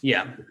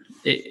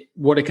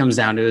what it comes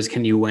down to is,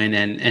 can you win?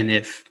 And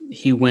if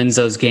he wins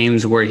those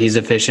games where he's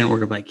efficient,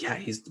 we're like, yeah,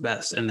 he's the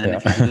best. And then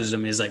if he loses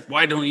them, he's like,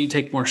 why don't you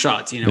take more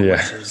shots? Which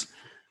is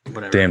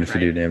whatever. Damned if you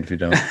do, damned if you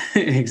don't.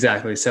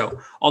 Exactly. So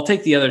I'll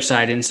take the other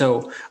side. And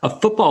so a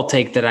football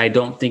take that I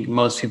don't think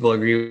most people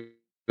agree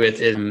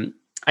with is,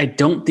 I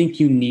don't think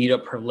you need a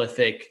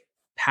prolific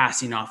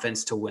passing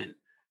offense to win.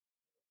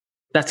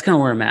 That's kind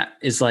of where I'm at,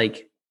 is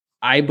like,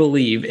 I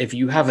believe if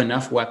you have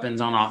enough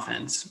weapons on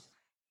offense,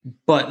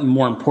 but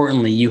more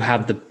importantly, you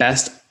have the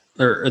best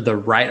or the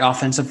right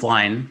offensive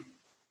line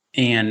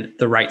and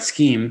the right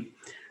scheme,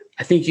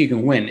 I think you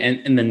can win.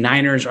 And the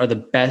Niners are the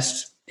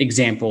best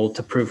example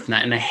to prove from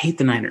that. And I hate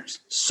the Niners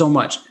so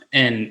much.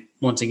 And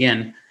once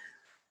again,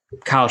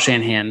 Kyle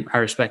Shanahan, I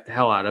respect the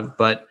hell out of,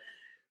 but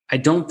I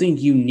don't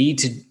think you need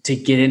to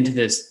get into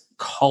this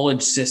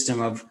college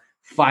system of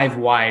 5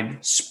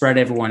 wide, spread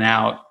everyone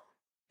out,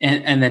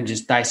 and then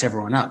just dice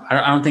everyone up.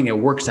 I don't think it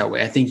works that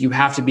way. I think you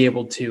have to be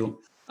able to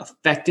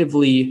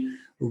effectively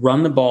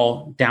run the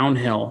ball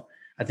downhill.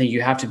 I think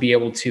you have to be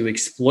able to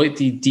exploit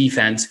the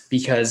defense,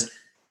 because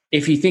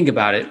if you think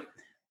about it,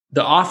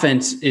 the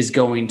offense is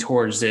going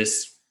towards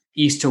this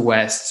east to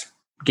west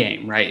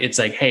game, right? It's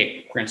like,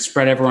 hey, we're going to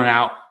spread everyone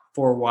out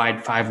 4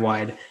 wide, 5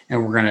 wide,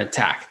 and we're going to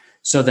attack.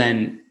 So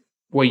then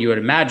what you would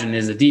imagine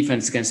is the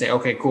defense is going to say,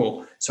 okay,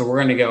 cool. So we're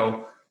going to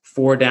go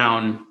 4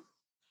 down.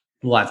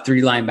 We'll have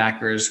 3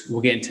 linebackers.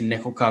 We'll get into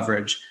nickel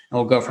coverage and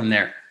we'll go from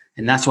there.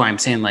 And that's why I'm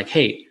saying like,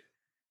 hey,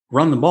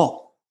 run the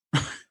ball,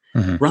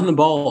 run the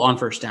ball on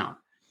first down.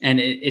 And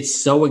it's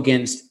so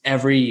against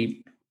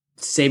every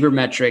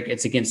sabermetric.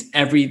 It's against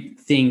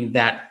everything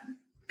that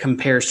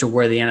compares to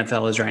where the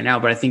NFL is right now.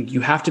 But I think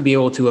you have to be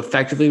able to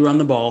effectively run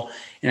the ball.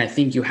 And I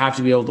think you have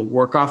to be able to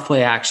work off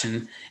play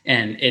action.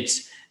 And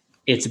it's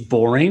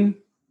boring.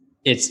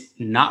 It's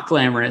not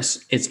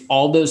glamorous. It's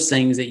all those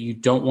things that you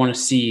don't want to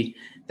see,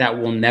 that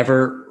will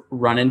never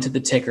run into the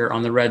ticker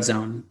on the red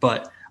zone.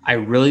 But I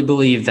really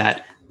believe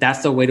that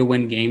that's the way to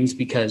win games,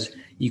 because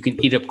you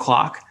can eat up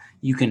clock,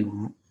 you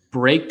can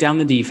break down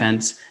the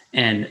defense,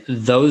 and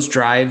those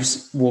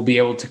drives will be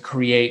able to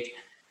create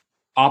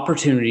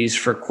opportunities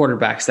for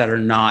quarterbacks that are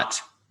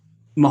not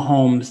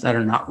Mahomes, that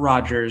are not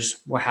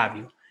Rodgers, what have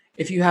you.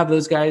 If you have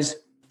those guys,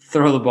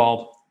 throw the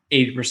ball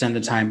 80% of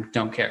the time,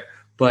 don't care.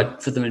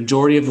 But for the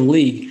majority of the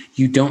league,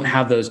 you don't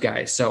have those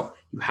guys. So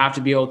you have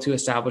to be able to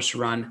establish a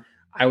run.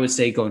 I would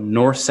say go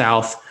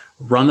north-south,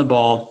 run the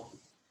ball,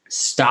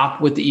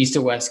 stop with the east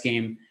to west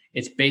game.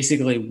 It's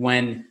basically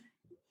when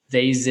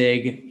they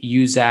zig,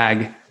 you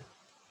zag.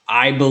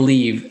 I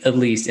believe, at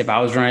least if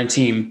I was running a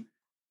team,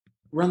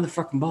 run the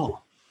fucking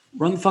ball.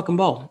 Run the fucking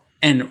ball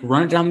and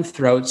run it down the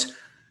throats,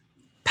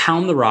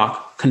 pound the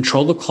rock,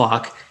 control the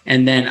clock,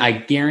 and then I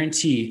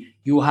guarantee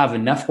you will have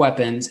enough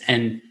weapons,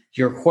 and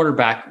your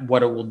quarterback,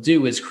 what it will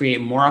do is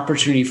create more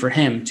opportunity for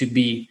him to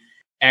be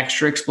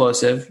extra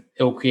explosive.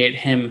 It will create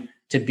him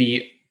to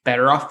be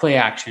better off play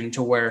action,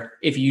 to where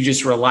if you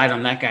just relied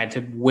on that guy to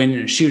win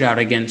in a shootout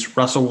against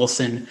Russell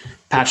Wilson,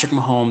 Patrick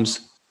Mahomes,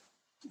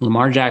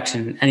 Lamar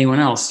Jackson, anyone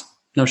else,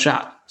 no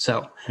shot.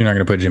 So you're not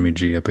going to put Jimmy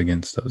G up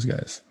against those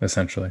guys,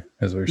 essentially,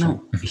 is what you're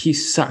saying. No, he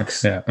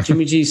sucks. Yeah.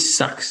 Jimmy G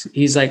sucks.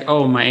 He's like,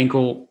 oh, my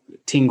ankle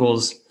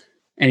tingles,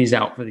 and he's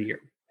out for the year.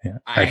 Yeah.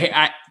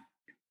 I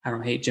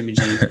don't hate Jimmy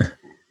G.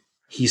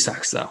 He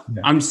sucks, though.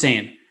 Yeah. I'm just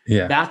saying.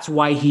 Yeah. That's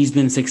why he's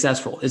been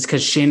successful. It's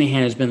because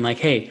Shanahan has been like,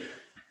 hey,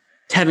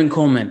 Tevin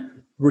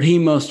Coleman,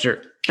 Raheem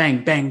Mostert,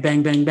 bang, bang,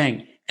 bang, bang,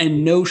 bang.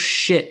 And no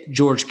shit,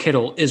 George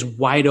Kittle is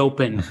wide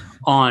open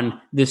on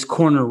this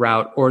corner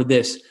route or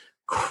this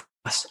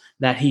cross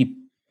that he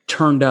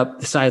turned up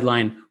the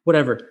sideline,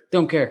 whatever.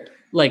 Don't care.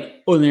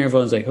 Like, oh, and then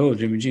everyone's like, oh,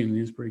 Jimmy G,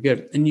 he's pretty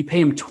good. And you pay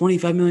him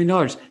 $25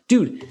 million.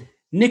 Dude,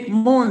 Nick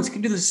Mullins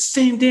can do the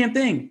same damn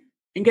thing.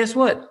 And guess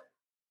what?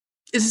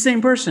 It's the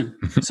same person.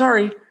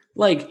 Sorry.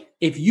 Like,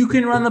 if you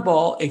can run the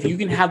ball, if you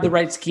can have the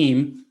right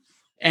scheme,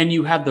 and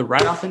you have the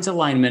right offensive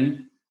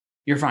lineman,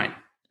 you're fine.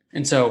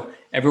 And so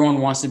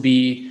everyone wants to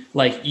be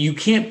like, you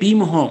can't be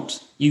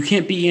Mahomes. You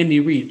can't be Andy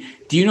Reid.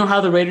 Do you know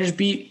how the Raiders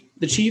beat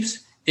the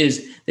Chiefs?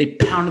 Is they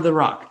pounded the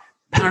rock,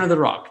 pounded the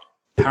rock,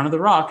 pounded the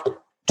rock,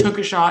 took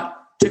a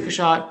shot, took a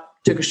shot,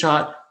 took a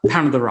shot,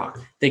 pounded the rock.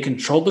 They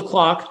controlled the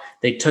clock.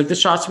 They took the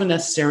shots when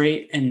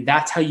necessary, and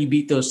that's how you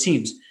beat those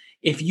teams.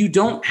 If you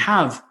don't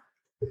have,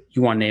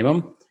 you want to name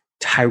them,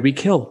 Tyreek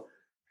Hill,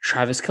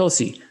 Travis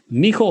Kelce,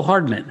 Mecole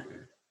Hardman,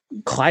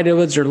 Clyde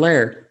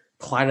Edwards-Helaire,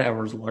 Clyde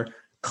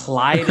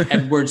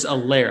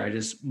Edwards-Helaire. I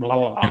just blah,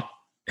 blah, blah.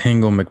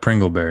 Hingle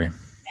McPringleberry.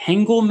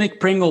 Hingle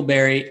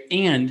McPringleberry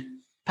and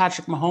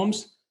Patrick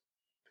Mahomes.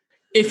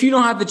 If you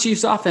don't have the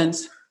Chiefs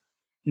offense,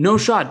 no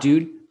shot,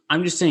 dude.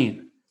 I'm just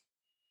saying,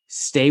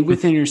 stay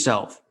within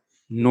yourself.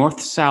 North,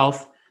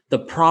 south. The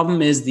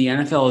problem is the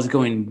NFL is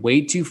going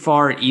way too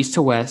far east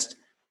to west.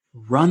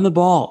 Run the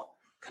ball,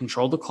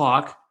 control the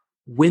clock,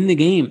 win the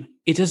game.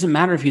 It doesn't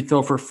matter if you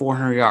throw for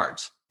 400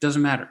 yards.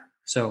 Doesn't matter.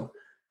 So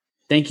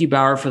thank you,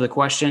 Bauer, for the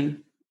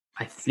question.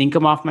 I think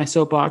I'm off my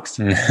soapbox.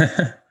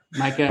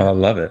 Micah, I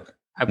love it.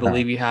 I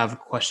believe you have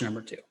question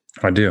number 2.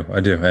 I do.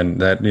 And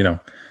that,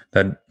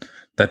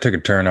 that took a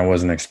turn I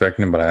wasn't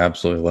expecting, but I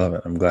absolutely love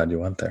it. I'm glad you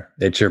went there.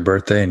 It's your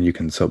birthday and you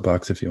can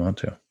soapbox if you want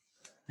to.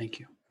 Thank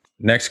you.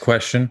 Next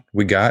question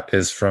we got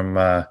is from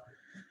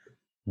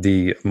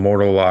the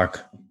Mortal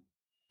Lock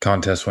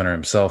contest winner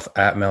himself,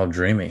 at Mel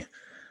Dreamy.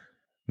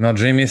 Mel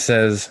Dreamy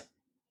says,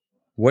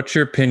 what's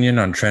your opinion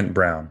on Trent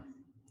Brown?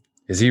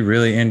 Is he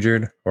really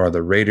injured, or are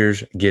the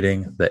Raiders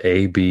getting the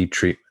AB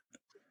treatment?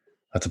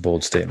 That's a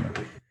bold statement.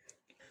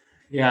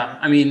 Yeah,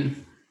 I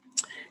mean,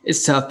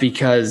 it's tough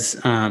because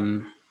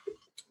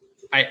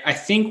I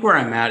think where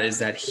I'm at is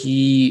that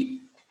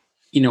he,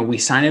 we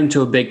signed him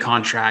to a big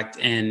contract,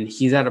 and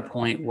he's at a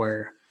point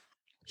where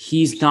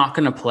he's not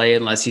going to play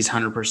unless he's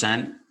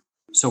 100%.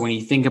 So when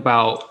you think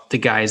about the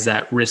guys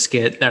that risk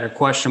it, that are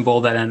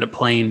questionable, that end up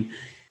playing,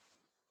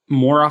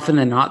 more often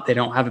than not, they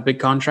don't have a big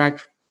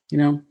contract,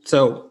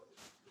 So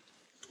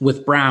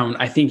with Brown,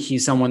 I think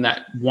he's someone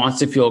that wants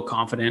to feel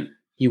confident.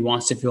 He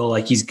wants to feel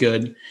like he's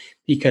good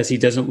because he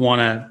doesn't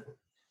want to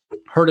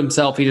hurt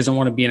himself. He doesn't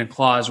want to be in a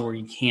clause where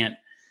he can't,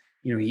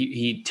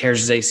 he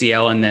tears his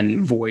ACL and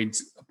then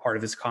voids a part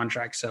of his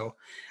contract. So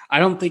I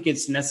don't think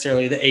it's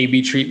necessarily the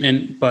AB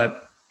treatment,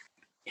 but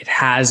it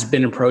has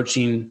been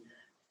approaching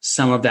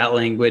some of that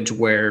language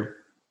where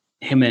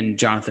him and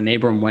Jonathan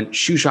Abram went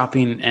shoe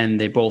shopping and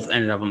they both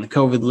ended up on the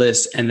COVID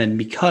list. And then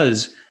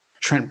because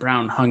Trent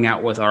Brown hung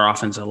out with our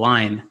offensive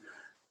line,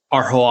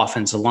 our whole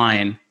offensive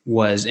line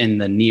was in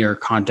the near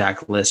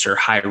contact list or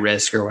high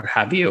risk or what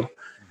have you.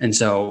 And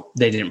so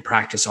they didn't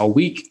practice all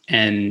week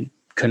and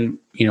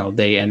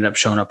they ended up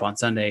showing up on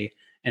Sunday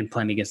and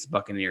playing against the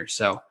Buccaneers.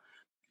 So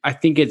I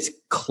think it's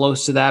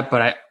close to that,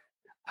 but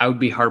I would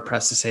be hard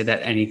pressed to say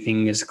that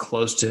anything is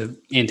close to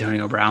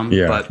Antonio Brown.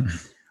 Yeah. But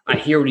I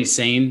hear what he's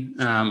saying.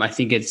 I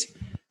think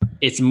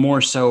it's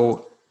more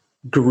so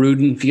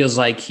Gruden feels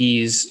like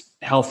he's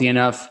healthy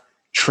enough.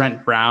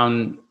 Trent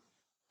Brown,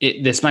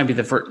 this might be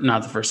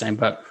not the first time,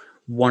 but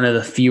one of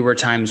the fewer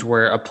times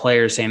where a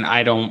player is saying,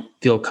 I don't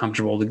feel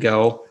comfortable to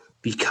go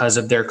because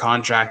of their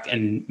contract.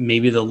 And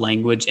maybe the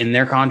language in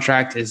their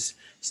contract is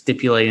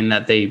stipulating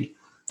that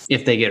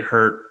if they get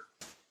hurt,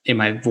 it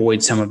might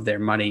void some of their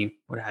money,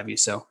 what have you.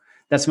 So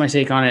that's my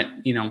take on it.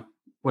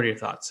 What are your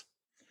thoughts?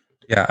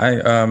 Yeah,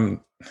 I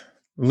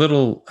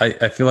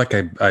feel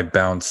like I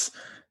bounce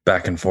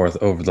back and forth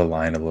over the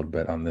line a little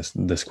bit on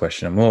this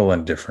question. I'm a little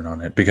indifferent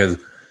on it because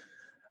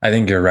I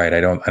think you're right.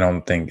 I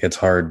don't think it's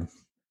hard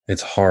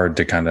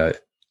to kind of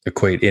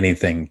equate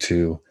anything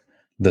to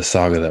the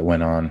saga that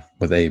went on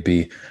with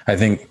AB. I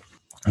think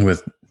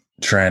with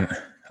Trent,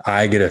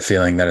 I get a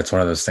feeling that it's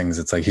one of those things.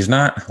 It's like he's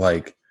not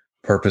like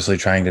purposely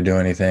trying to do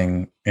any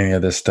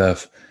of this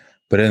stuff,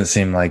 but it doesn't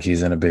seem like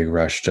he's in a big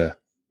rush to,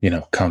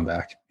 come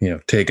back,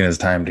 taking his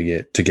time to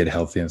get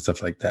healthy and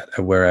stuff like that.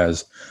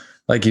 Whereas,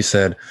 like you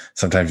said,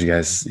 sometimes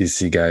you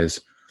see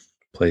guys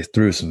play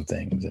through some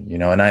things, and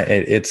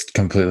it's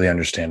completely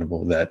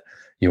understandable that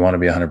you want to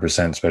be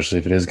 100%, especially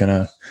if it is going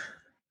to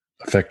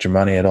affect your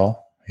money at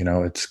all.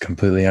 It's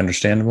completely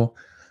understandable.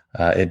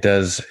 It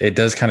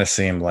does kind of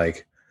seem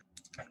like,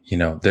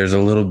 there's a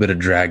little bit of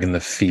dragging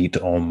the feet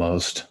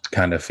almost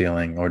kind of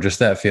feeling, or just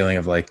that feeling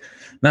of like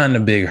not in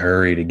a big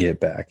hurry to get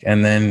back.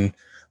 And then,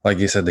 like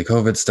you said, the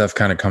COVID stuff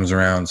kind of comes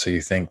around. So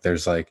you think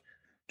there's like,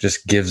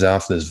 just gives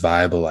off this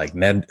vibe of like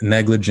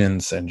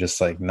negligence and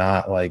just like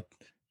not like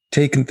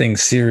taking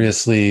things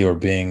seriously or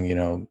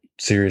being,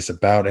 serious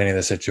about any of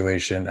the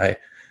situation. I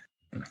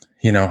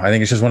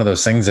think it's just one of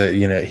those things that,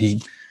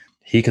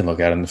 he can look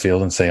at in the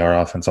field and say our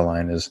offensive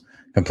line is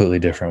completely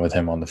different with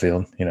him on the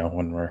field,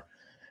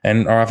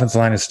 and our offensive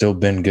line has still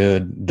been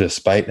good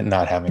despite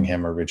not having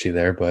him or Richie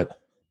there. But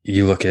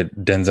you look at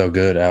Denzel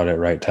Good out at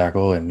right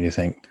tackle and you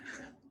think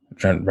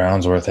Trent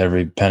Brown's worth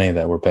every penny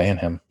that we're paying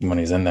him when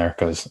he's in there.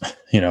 Because,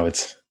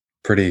 it's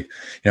pretty,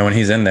 when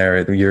he's in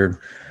there,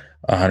 you're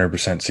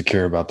 100%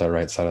 secure about that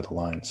right side of the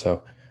line.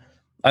 So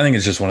I think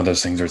it's just one of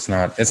those things where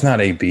it's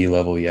not a B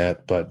level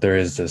yet, but there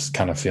is this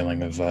kind of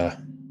feeling of,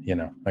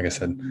 like I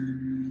said,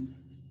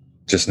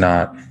 just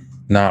not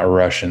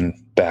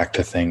rushing back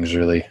to things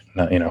really,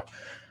 not,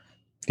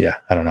 yeah,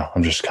 I don't know.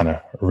 I'm just kind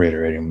of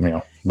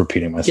reiterating,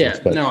 repeating myself.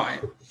 Yeah, but. no,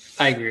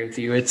 I agree with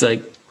you. It's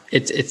like,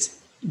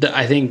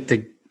 I think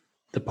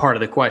the part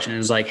of the question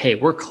is like, hey,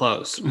 we're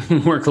close.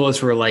 We're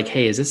close. We're like,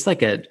 hey, is this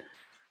like a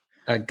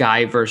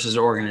guy versus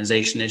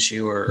organization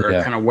issue or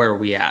kind of where are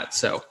we at?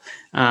 So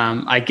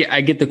I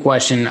get the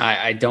question.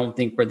 I don't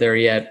think we're there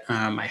yet.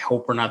 I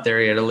hope we're not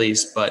there yet at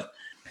least, but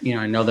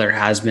I know there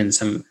has been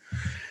some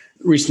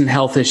recent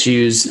health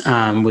issues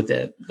with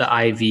the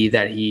IV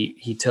that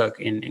he took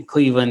in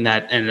Cleveland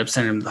that ended up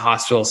sending him to the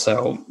hospital.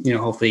 So,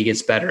 hopefully he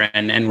gets better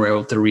and we're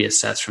able to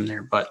reassess from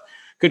there. But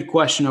good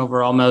question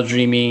overall, Mel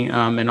Dreamy,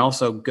 and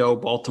also go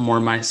Baltimore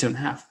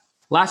 -2.5.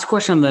 Last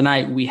question of the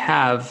night we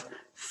have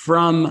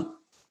from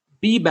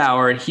B.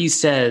 Bauer. He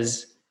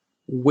says,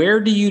 where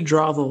do you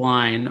draw the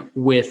line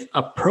with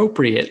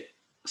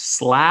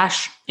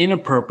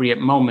appropriate/inappropriate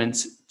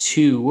moments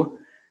to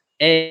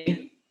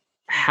A,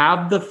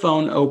 have the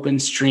phone open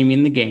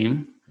streaming the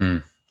game?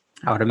 I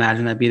would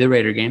imagine that'd be the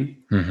Raider game.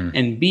 Mm-hmm.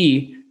 And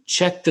B,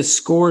 check the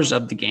scores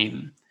of the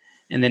game.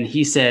 And then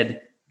he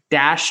said,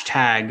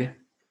 #RTP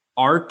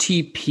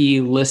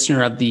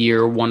Listener of the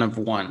Year 1 of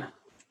 1.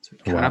 So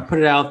we kind of put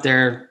it out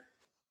there.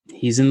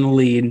 He's in the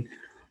lead.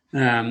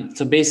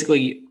 So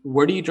basically,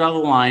 where do you draw the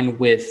line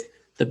with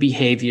the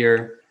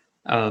behavior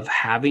of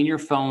having your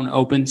phone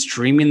open,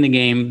 streaming the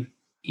game,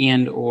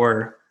 and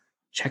or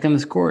checking the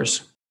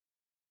scores?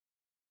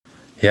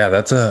 Yeah,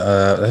 that's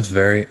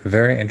very,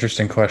 very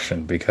interesting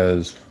question,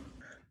 because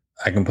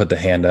I can put the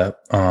hand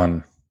up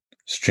on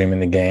streaming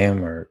the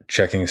game or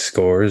checking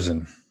scores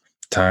and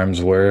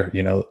times where,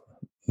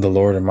 the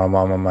Lord or my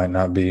mama might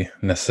not be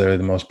necessarily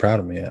the most proud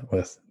of me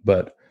with.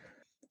 But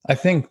I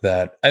think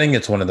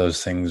it's one of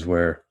those things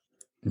where,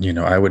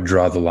 I would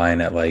draw the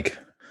line at like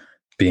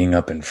being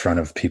up in front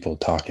of people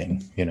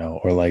talking,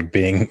 or like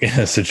being in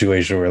a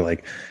situation where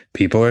like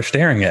people are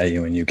staring at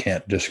you and you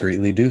can't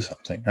discreetly do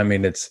something. I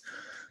mean,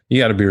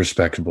 you got to be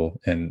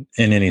respectable in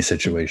any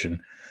situation.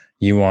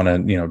 You want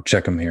to,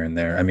 check them here and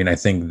there. I mean, I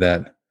think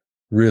that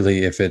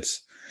really if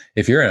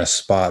you're in a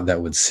spot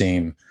that would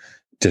seem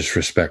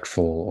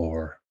disrespectful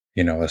or,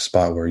 a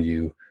spot where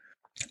you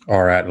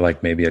are at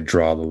like maybe a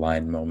draw the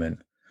line moment,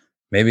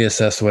 maybe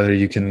assess whether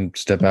you can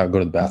step out, go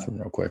to the bathroom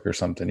real quick or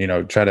something,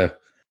 try to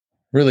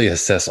really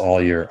assess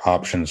all your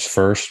options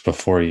first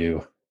before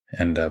you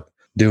end up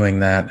doing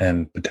that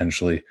and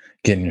potentially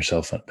getting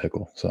yourself in a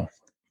pickle. So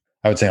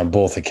I would say on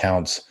both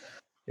accounts,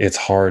 it's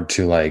hard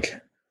to like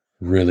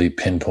really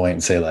pinpoint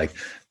and say like,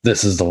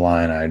 this is the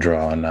line I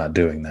draw and not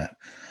doing that.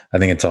 I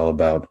think it's all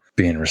about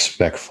being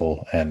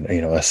respectful and,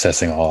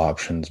 assessing all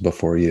options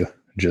before you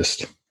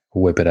just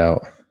whip it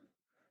out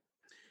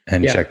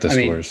and check the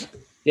scores.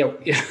 Yeah.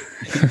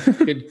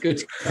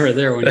 good cover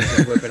there when you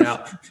whip it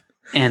out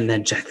and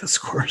then check the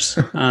scores.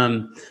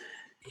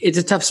 It's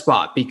a tough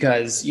spot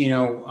because,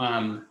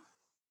 I'm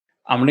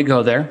going to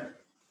go there.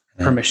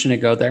 Permission to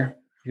go there.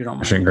 You don't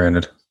mind. Permission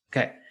granted.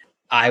 Okay.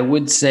 I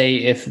would say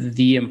if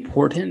the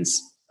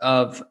importance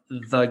of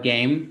the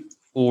game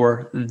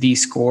or the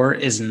score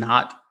is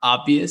not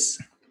obvious,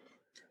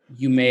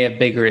 you may have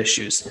bigger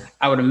issues.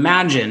 I would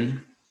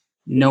imagine,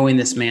 knowing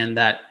this man,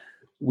 that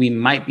we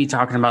might be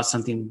talking about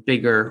something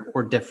bigger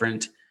or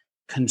different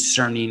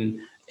concerning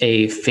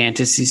a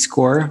fantasy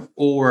score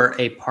or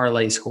a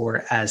parlay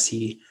score, as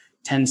he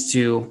tends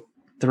to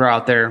throw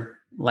out there,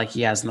 like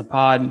he has in the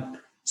pod,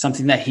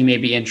 something that he may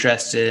be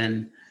interested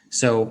in.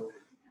 So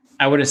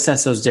I would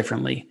assess those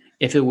differently.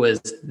 If it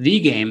was the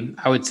game,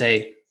 I would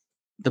say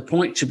the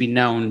point should be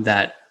known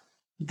that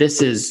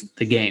this is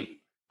the game.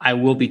 I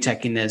will be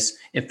checking this.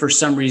 If for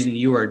some reason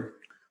you are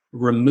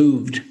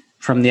removed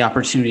from the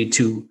opportunity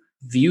to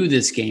view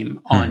this game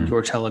on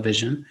your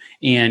television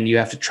and you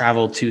have to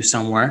travel to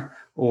somewhere,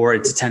 or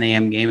it's a 10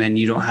 a.m. game and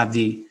you don't have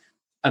the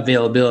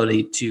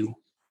availability to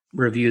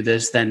review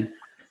this, then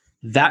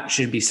that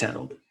should be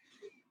settled.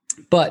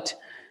 But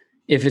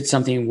if it's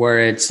something where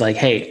it's like,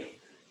 hey,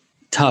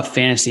 tough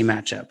fantasy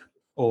matchup,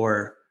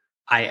 or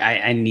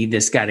I need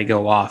this guy to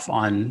go off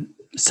on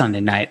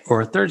Sunday night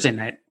or Thursday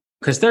night,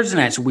 because Thursday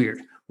night's weird,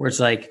 where it's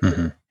like,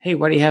 hey,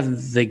 why do you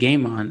have the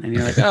game on? And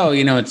you're like, oh,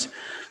 it's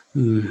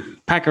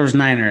Packers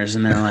Niners,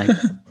 and they're like,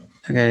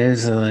 okay,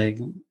 so like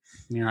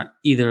you're not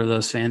either of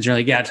those fans. You're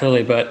like, yeah,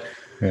 totally, but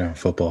yeah,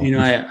 football.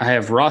 I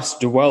have Ross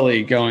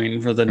Dwelly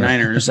going for the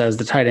Niners as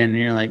the tight end,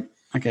 and you're like,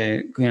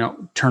 okay,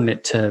 turn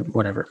it to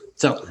whatever.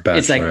 So Bachelorette.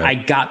 It's like I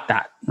got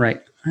that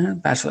right.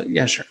 Bachelor,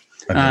 yeah, sure.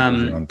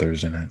 On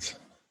Thursday nights.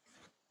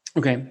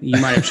 Okay, you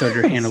might have showed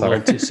your hand a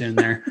little too soon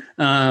there.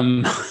 I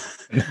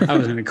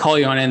was going to call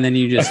you on it, and then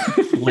you just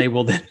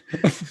labeled it.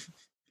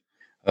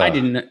 I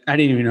didn't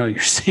even know you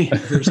were saying it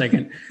for a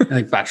second. I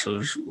think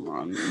Bachelor's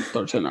on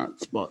Thursday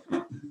nights, but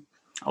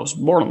I was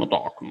born in the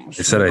dark. I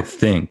said I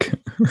think.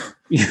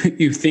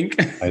 You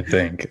think? I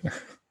think.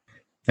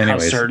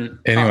 Anyways, how certain?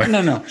 Anyway.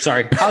 No.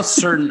 Sorry. How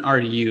certain are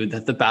you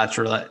that the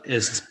Bachelorette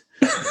is?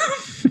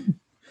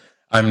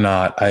 I'm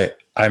not.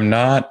 I'm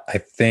not. I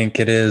think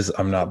it is.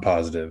 I'm not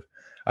positive.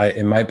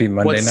 It might be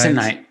Monday nights.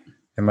 Tonight?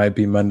 It might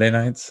be Monday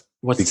nights.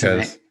 What's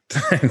tonight?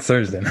 It's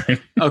Thursday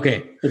night.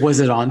 Okay. Was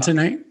it on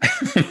tonight?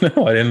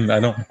 No, I didn't. I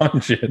don't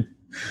watch it.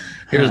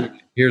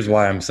 Here's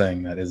why I'm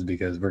saying that is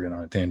because we're getting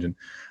on a tangent.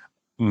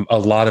 A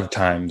lot of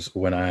times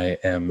when I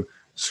am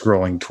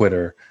scrolling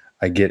Twitter,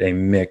 I get a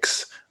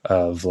mix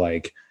of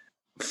like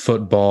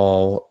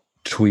football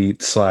tweet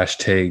 /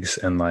 takes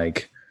and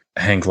like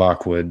Hank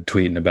Lockwood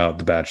tweeting about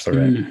the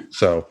Bachelorette.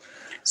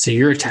 So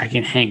you're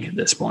attacking Hank at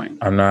this point.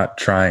 I'm not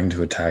trying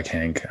to attack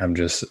Hank. I'm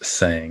just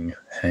saying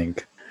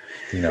Hank,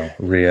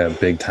 Rhea,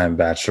 big time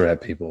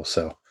Bachelorette people.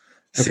 So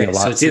okay,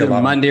 so it's either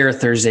Monday or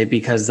Thursday,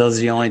 because those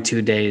are the only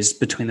 2 days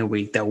between the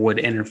week that would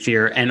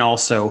interfere and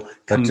also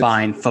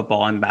combine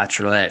football and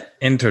Bachelorette.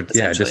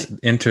 Just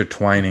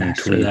intertwining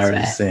tweets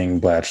and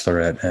saying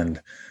Bachelorette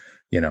and,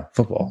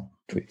 football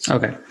tweets.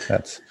 Okay.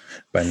 That's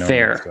by no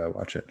fair. means do I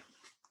watch it.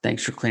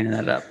 Thanks for cleaning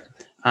that up.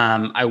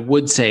 I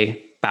would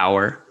say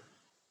Bauer,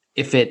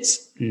 if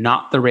it's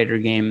not the Raider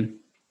game,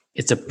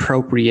 it's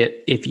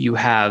appropriate if you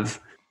have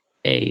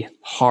a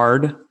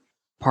hard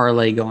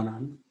parlay going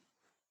on,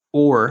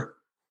 or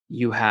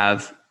you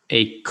have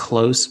a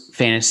close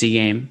fantasy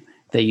game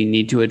that you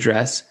need to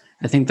address.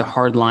 I think the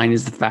hard line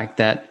is the fact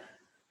that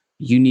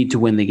you need to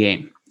win the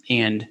game.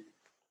 And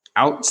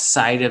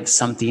outside of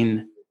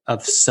something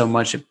of so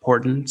much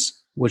importance,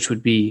 which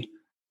would be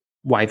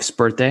wife's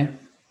birthday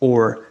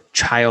or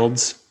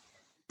child's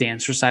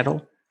dance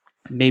recital,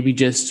 maybe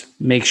just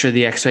make sure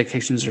the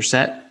expectations are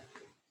set.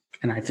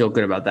 And I feel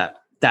good about that.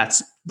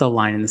 That's the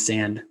line in the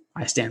sand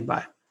I stand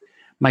by.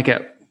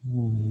 Micah,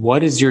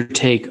 what is your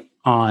take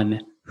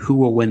on who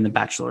will win the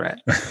Bachelorette?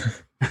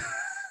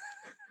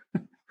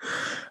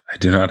 I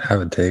do not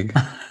have a take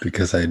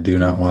because I do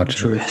not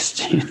watch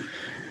Interesting. it.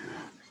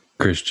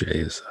 Chris J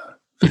is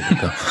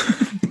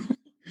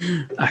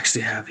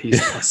Actually,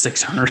 he's plus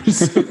 600.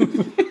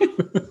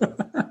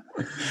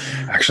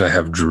 Actually, I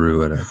have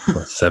Drew at a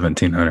plus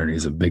 1,700.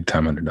 He's a big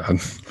time underdog.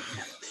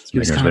 He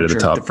was kind of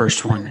the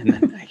first one, and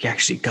then he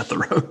actually got the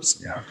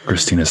rose. Yeah,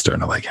 Christina's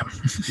starting to like him.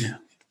 Yeah.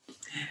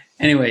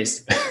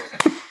 Anyways,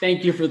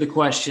 thank you for the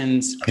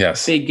questions.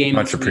 Yes, big game.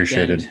 Much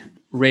appreciated. Weekend.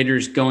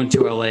 Raiders going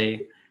to LA.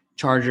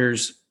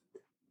 Chargers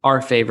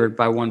are favored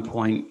by 1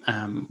 point.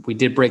 We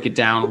did break it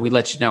down. We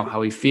let you know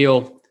how we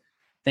feel.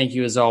 Thank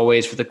you as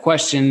always for the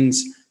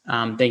questions.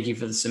 Thank you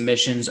for the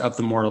submissions of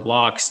the Mortal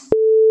Locks.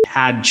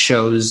 Had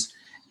shows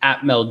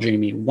at Mel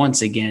Dreamy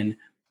once again.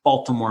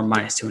 Baltimore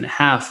minus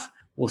 2.5.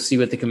 We'll see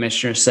what the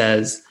commissioner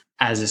says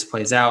as this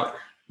plays out.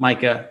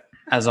 Micah,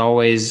 as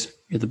always,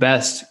 you're the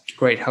best.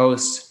 Great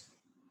host.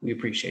 We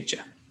appreciate you.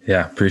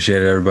 Yeah,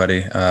 appreciate it,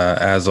 everybody.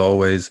 As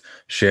always,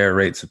 share,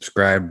 rate,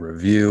 subscribe,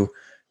 review,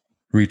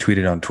 retweet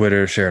it on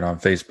Twitter, share it on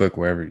Facebook,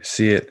 wherever you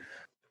see it.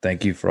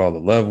 Thank you for all the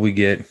love we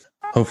get.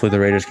 Hopefully the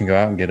Raiders can go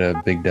out and get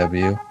a big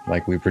W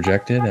like we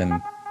projected,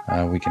 and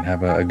we can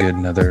have a good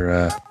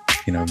another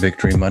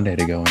Victory Monday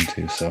to go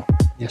into. So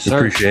yes, sir.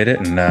 Appreciate it,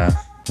 and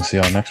we'll see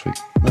y'all next week.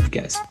 Love you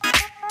guys.